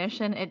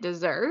recognition it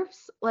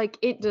deserves. Like,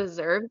 it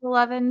deserves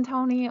 11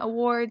 Tony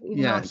Awards,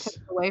 even though it took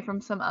away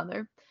from some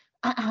other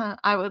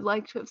I would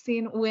like to have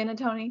seen win a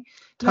Tony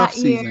Tough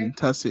that year. season.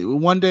 Tough season.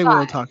 One day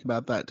we'll talk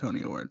about that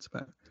Tony Awards,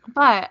 but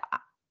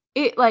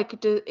it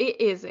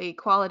it is a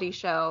quality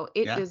show.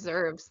 It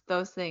deserves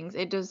those things.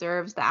 It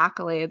deserves the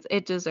accolades.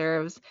 It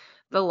deserves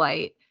the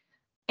light.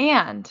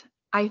 And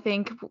I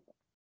think,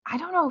 I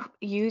don't know if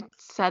you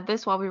said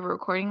this while we were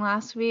recording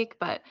last week,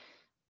 but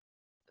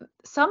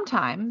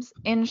sometimes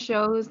in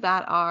shows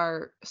that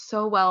are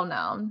so well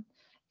known,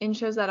 in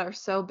shows that are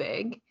so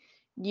big,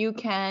 you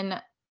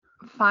can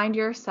find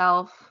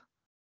yourself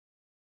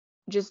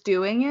just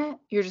doing it.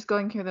 You're just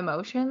going through the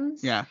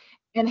motions. Yeah.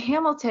 And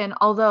Hamilton,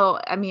 although,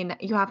 I mean,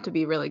 you have to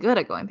be really good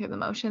at going through the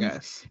motions.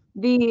 Yes.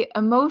 The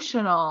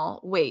emotional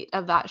weight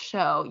of that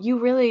show, you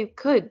really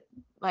could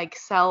like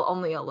sell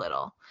only a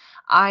little.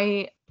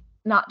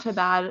 Not to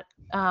bad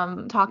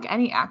talk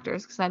any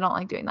actors, because I don't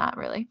like doing that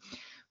really.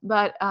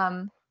 But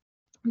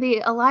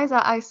the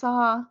Eliza I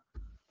saw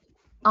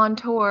on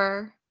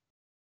tour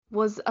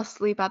was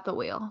asleep at the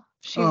wheel.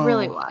 She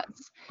really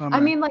was. Bummer.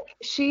 I mean, like,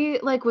 she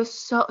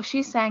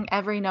she sang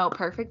every note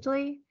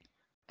perfectly,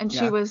 and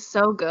she was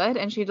so good,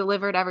 and she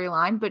delivered every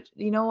line. But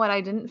you know what I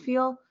didn't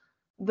feel?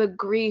 The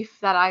grief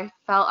that I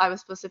felt I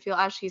was supposed to feel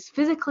as she's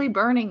physically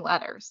burning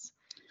letters.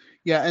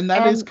 Yeah, and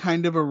that is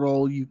kind of a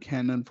role you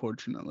can,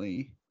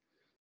 unfortunately,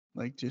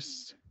 like,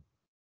 just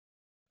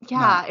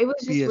it was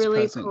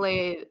just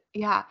really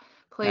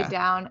played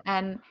down.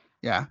 And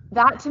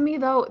that, to me,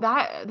 though,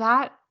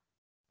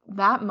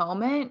 that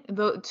moment,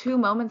 the two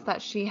moments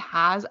that she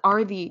has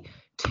are the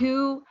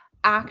two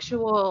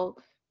actual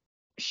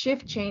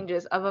shift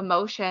changes of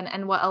emotion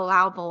and what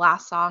allow the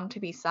last song to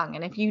be sung.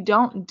 And if you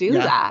don't do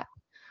that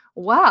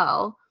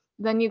well,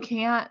 then you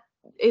can't,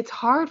 it's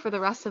hard for the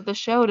rest of the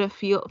show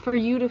for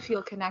you to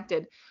feel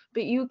connected.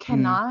 But you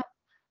cannot,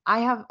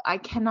 I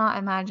cannot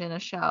imagine a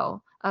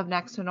show of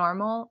Next to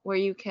Normal where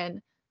you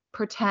can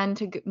pretend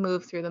to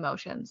move through the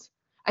motions.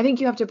 I think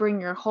you have to bring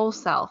your whole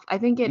self. I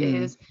think it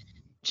is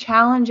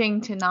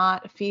challenging to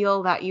not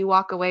feel that you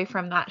walk away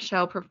from that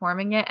show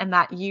performing it and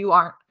that you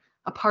aren't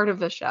a part of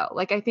the show.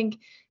 Like, I think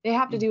they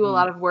have to do a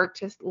lot of work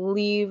to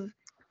leave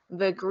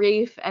the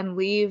grief and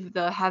leave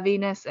the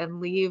heaviness and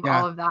leave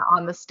all of that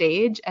on the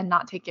stage and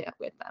not take it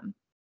with them.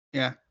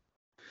 Yeah.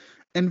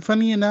 And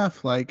funny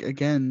enough, like,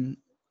 again,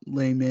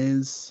 Les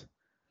Mis,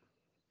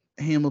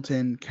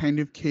 Hamilton kind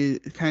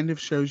of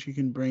shows you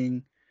can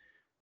bring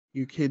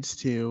your kids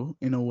to,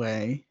 in a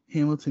way.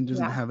 Hamilton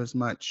doesn't have as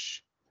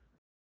much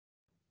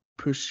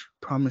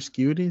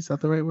promiscuity. Is that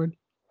the right word?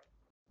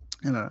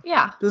 I don't know.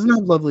 Yeah. Doesn't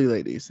have lovely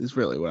ladies, is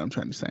really what I'm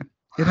trying to say.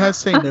 It has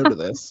say no to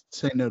this,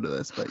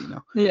 but you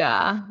know.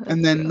 Yeah.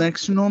 And then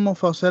Next to Normal,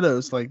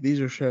 Falsettos, like, these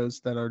are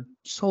shows that are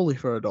solely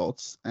for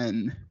adults,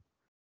 and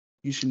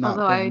you should not.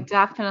 Although I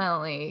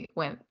definitely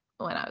went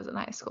when I was in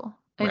high school,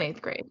 in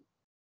 8th grade.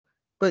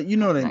 But you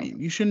know what I mean.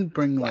 You shouldn't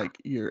bring like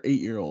your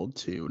 8-year-old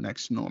to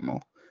Next to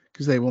Normal,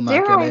 because they will not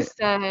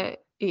get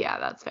it. Yeah,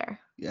 that's fair.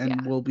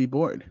 And will be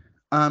bored.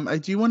 I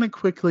do want to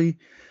quickly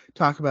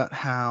talk about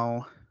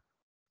how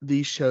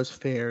these shows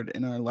fared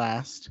in our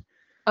last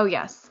Oh,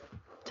 yes.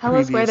 Tell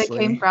us where they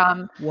came previously.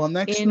 from Well,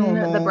 Next in the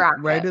Normal, right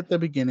bracket. at the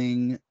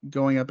beginning,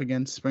 going up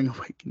against Spring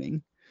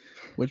Awakening,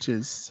 which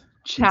is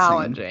insane.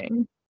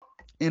 Challenging.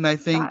 And I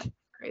That's think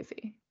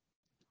crazy.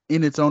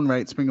 in its own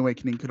right, Spring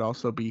Awakening could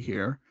also be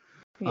here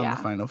on the Yeah.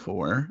 Final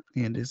Four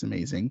and is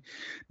amazing.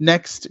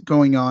 Next,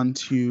 going on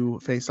to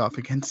face off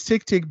against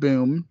Tick Tick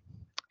Boom.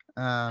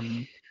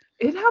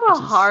 It had a which is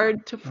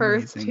hard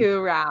first amazing.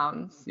 2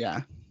 rounds.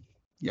 Yeah.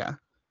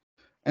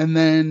 And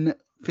then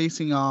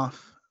facing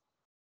off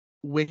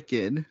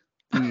Wicked,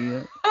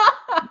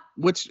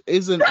 which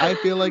I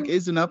feel like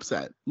is an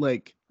upset.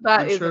 Like,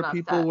 That I'm is sure an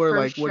people upset, were for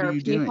like, what are sure.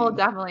 you People doing?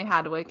 definitely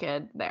had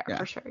Wicked there, Yeah.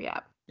 for sure,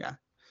 yeah.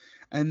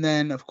 And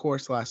then, of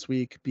course, last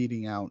week,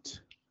 beating out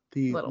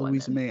the Little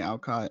Louisa Women. May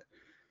Alcott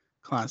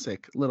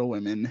classic, Little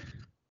Women,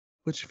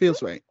 which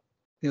feels right.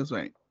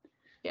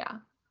 Yeah.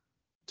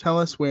 Tell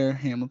us where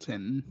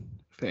Hamilton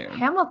fared.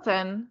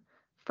 Hamilton,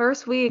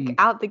 first week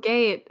out the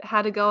gate,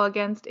 had to go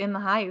against In the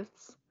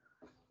Heights.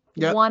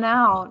 Yep. 1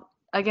 out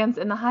against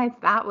In the Heights.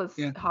 That was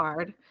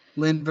hard.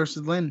 Lynn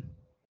versus Lynn.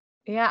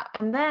 Yeah.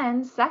 And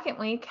then second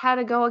week had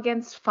to go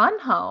against Fun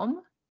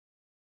Home.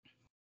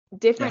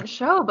 Different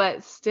show,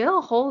 but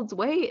still holds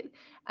weight.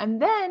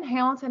 And then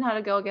Hamilton had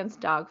to go against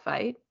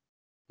Dogfight,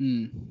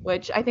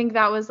 which I think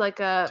that was like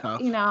a, tough.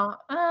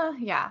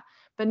 Yeah.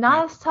 But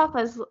not as tough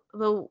as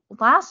the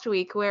last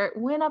week where it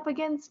went up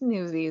against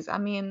Newsies. I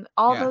mean,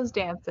 all those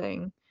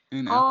dancing.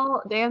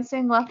 All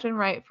dancing left and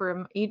right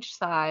from each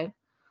side.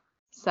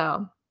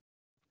 So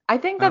I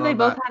think that they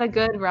both had a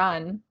good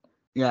run.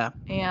 Yeah.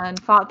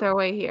 And fought their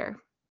way here.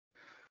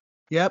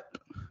 Yep.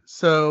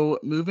 So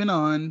moving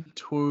on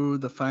to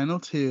the final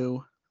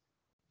 2,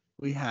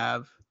 we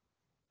have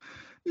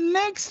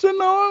Next to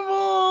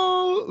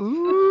Normal.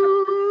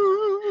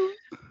 Ooh.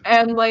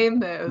 And Les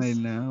Mis. I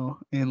know.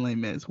 And Les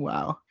Mis.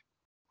 Wow.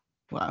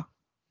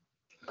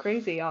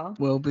 Crazy, y'all.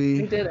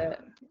 We did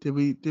it.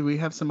 Did we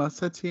have some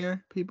upsets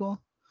here,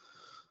 people?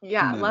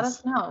 Yeah, let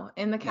us know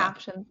in the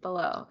captions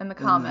below, in the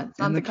comments,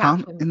 not the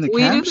captions.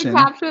 We do the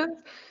captions.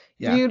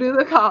 Yeah. You do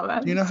the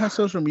comments. Do you know how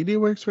social media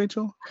works,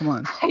 Rachel? Come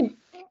on. I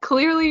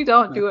clearly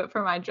don't do it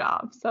for my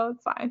job, so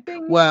it's fine.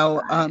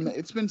 Well,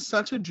 it's been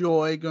such a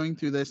joy going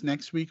through this.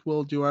 Next week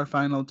we'll do our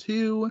final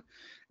 2,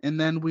 and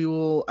then we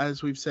will,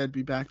 as we've said,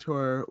 be back to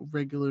our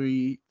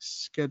regularly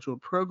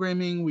scheduled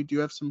programming. We do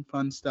have some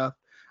fun stuff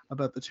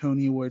about the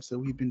Tony Awards that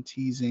we've been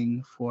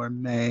teasing for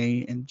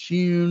May and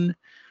June,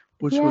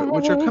 which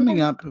are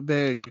coming up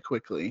very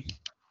quickly.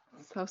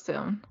 So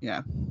soon.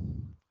 Yeah.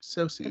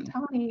 So soon. The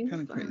Tonys.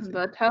 Kind of crazy.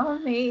 The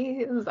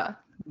Tonys.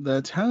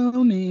 The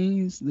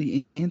Tonys.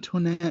 The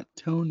Antoinette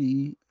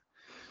Tony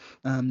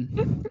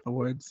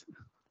awards.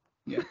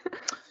 Yeah.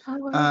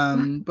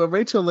 But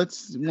Rachel,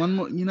 let's one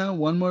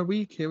more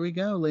week. Here we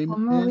go. Les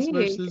Mis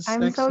versus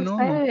I'm Next so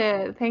Normal.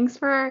 excited. Thanks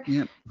for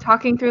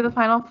talking through the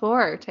final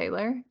 4,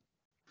 Taylor.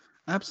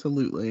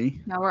 Absolutely.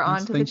 Now we're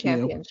on to the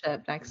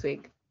championship next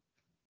week.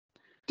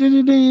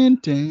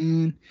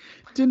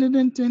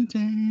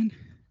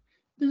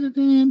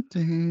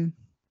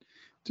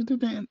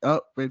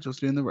 Oh, Rachel's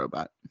doing the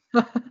robot.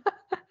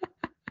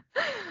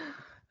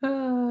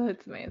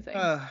 It's amazing.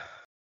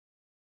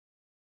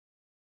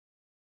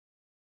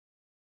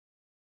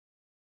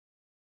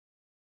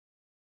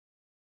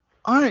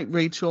 All right,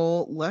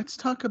 Rachel, let's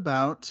talk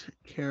about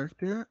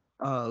character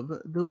of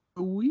the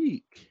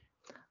week.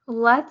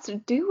 Let's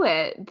do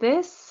it.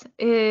 This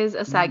is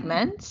a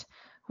segment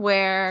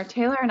where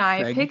Taylor and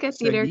I pick a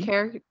theater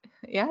character.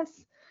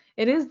 Yes,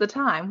 it is the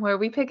time where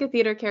we pick a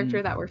theater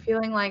character that we're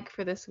feeling like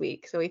for this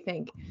week. So we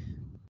think,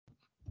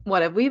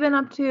 what have we been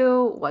up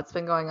to? What's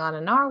been going on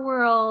in our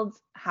world?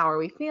 How are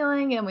we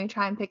feeling? And we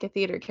try and pick a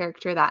theater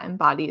character that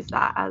embodies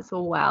that as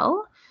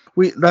well.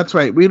 That's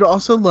right. We'd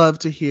also love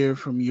to hear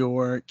from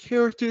your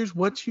characters.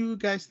 What you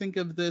guys think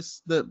of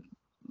this, the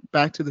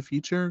Back to the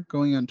Future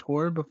going on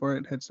tour before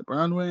it heads to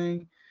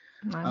Broadway.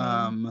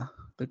 The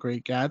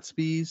Great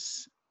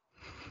Gatsby's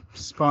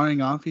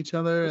sparring off each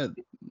other.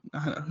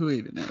 Who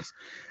even knows?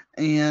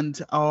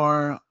 And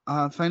our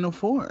final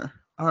 4.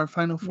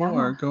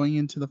 Going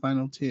into the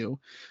final 2.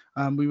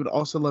 We would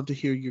also love to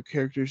hear your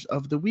characters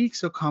of the week.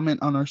 So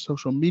comment on our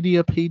social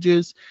media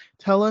pages.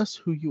 Tell us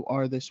who you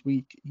are this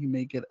week. You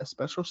may get a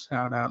special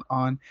shout out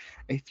on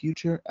a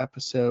future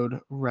episode.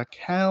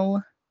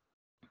 Raquel,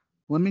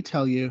 let me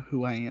tell you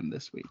who I am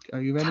this week.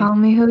 Are you ready? Tell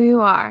me who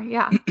you are.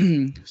 Yeah.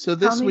 So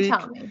this week,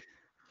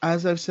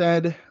 as I've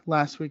said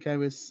last week, I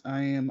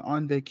am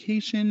on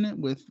vacation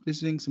with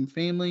visiting some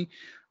family.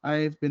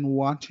 I've been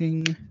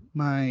watching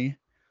my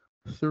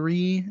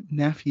 3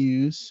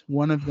 nephews,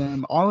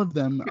 all of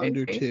them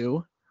under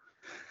 2.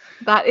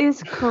 That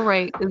is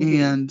great.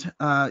 And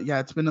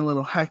it's been a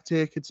little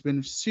hectic. It's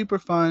been super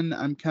fun.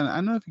 I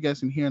don't know if you guys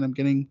can hear it. I'm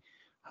getting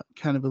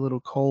kind of a little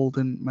cold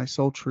in my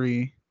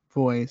sultry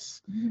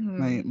voice.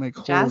 My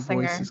cold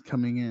voice is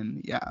coming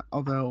in. Yeah.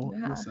 Although,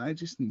 listen, I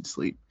just need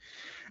sleep.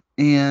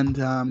 And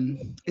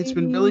it's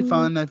been really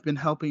fun. I've been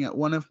helping out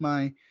one of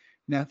my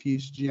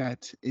nephew's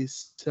Jet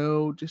is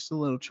so just a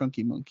little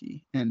chunky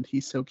monkey, and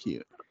he's so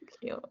cute.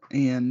 Cute.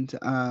 And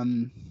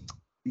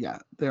yeah,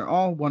 they're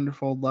all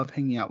wonderful. Love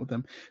hanging out with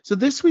them. So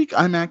this week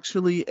I'm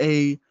actually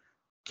a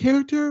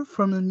character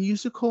from a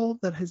musical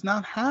that has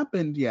not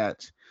happened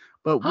yet,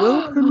 but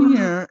will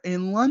premiere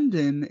in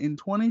London in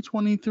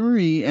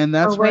 2023. And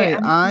that's right,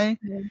 I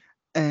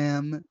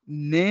am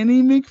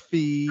Nanny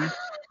McPhee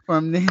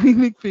from Nanny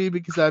McPhee,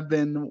 because I've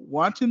been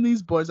watching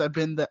these boys. I'm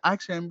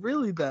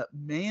really the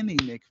Manny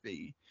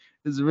McPhee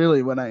is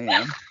really what I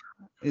am.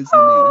 Is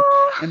the name.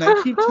 And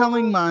I keep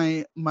telling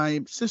my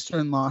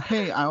sister-in-law,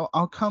 hey,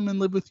 I'll come and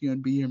live with you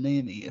and be your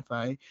nanny if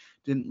I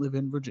didn't live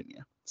in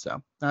Virginia.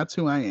 So that's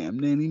who I am,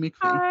 Nanny McPhee.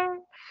 Hi,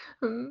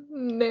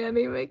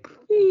 Nanny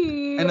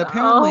McPhee. And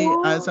apparently,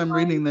 as I'm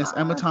reading this,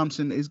 Emma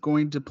Thompson is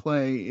going to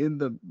play in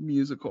the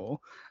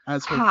musical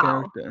as her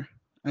character.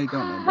 I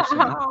don't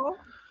understand.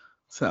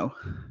 So,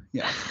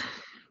 yes.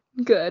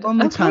 Good.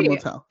 Only time will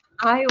tell.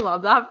 I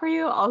love that for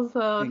you.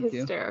 Also Thank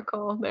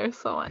hysterical. There's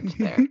so much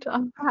there to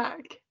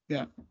unpack.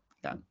 Yeah.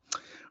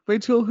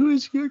 Rachel, who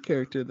is your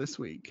character this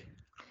week?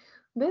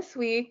 This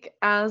week,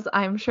 as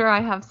I'm sure I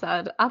have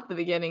said at the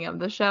beginning of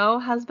the show,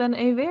 has been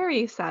a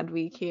very sad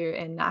week here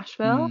in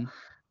Nashville.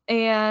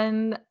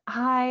 And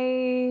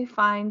I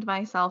find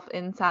myself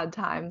in sad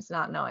times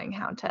not knowing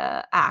how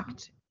to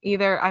act.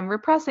 Either I'm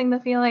repressing the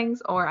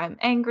feelings, or I'm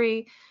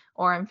angry,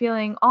 or I'm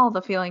feeling all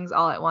the feelings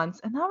all at once.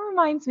 And that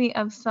reminds me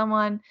of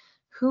someone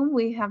whom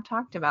we have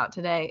talked about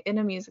today in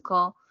a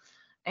musical,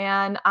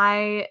 and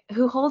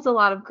who holds a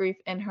lot of grief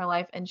in her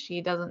life, and she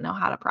doesn't know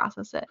how to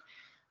process it.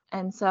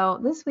 And so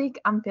this week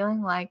I'm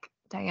feeling like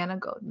Diana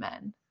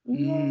Goodman.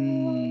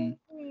 Yay.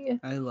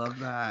 I love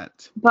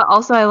that. But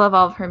also I love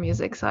all of her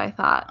music, so I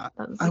thought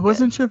that was I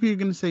wasn't sure if you were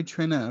going to say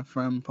Trina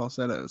from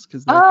Falsettos,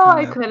 because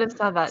I could have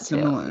said that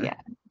similar. too. Yeah,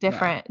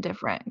 different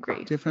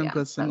grief. Different,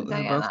 but similar.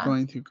 They're both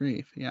going through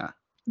grief. Yeah.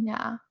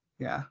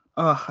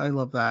 Oh, I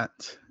love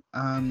that.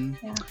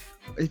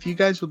 If you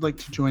guys would like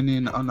to join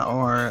in on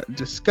our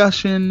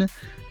discussion,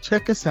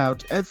 check us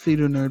out at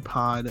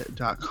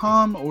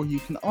theaternerdpod.com, or you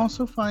can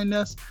also find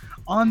us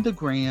on the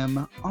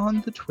gram,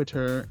 on the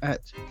Twitter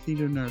at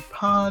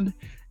theaternerdpod,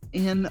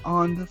 and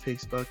on the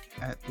Facebook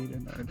at Theater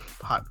Nerd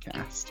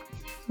Podcast.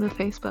 The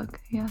Facebook,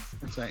 yes.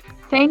 That's right.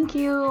 Thank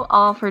you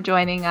all for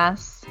joining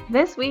us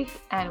this week,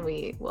 and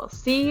we will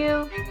see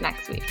you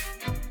next week.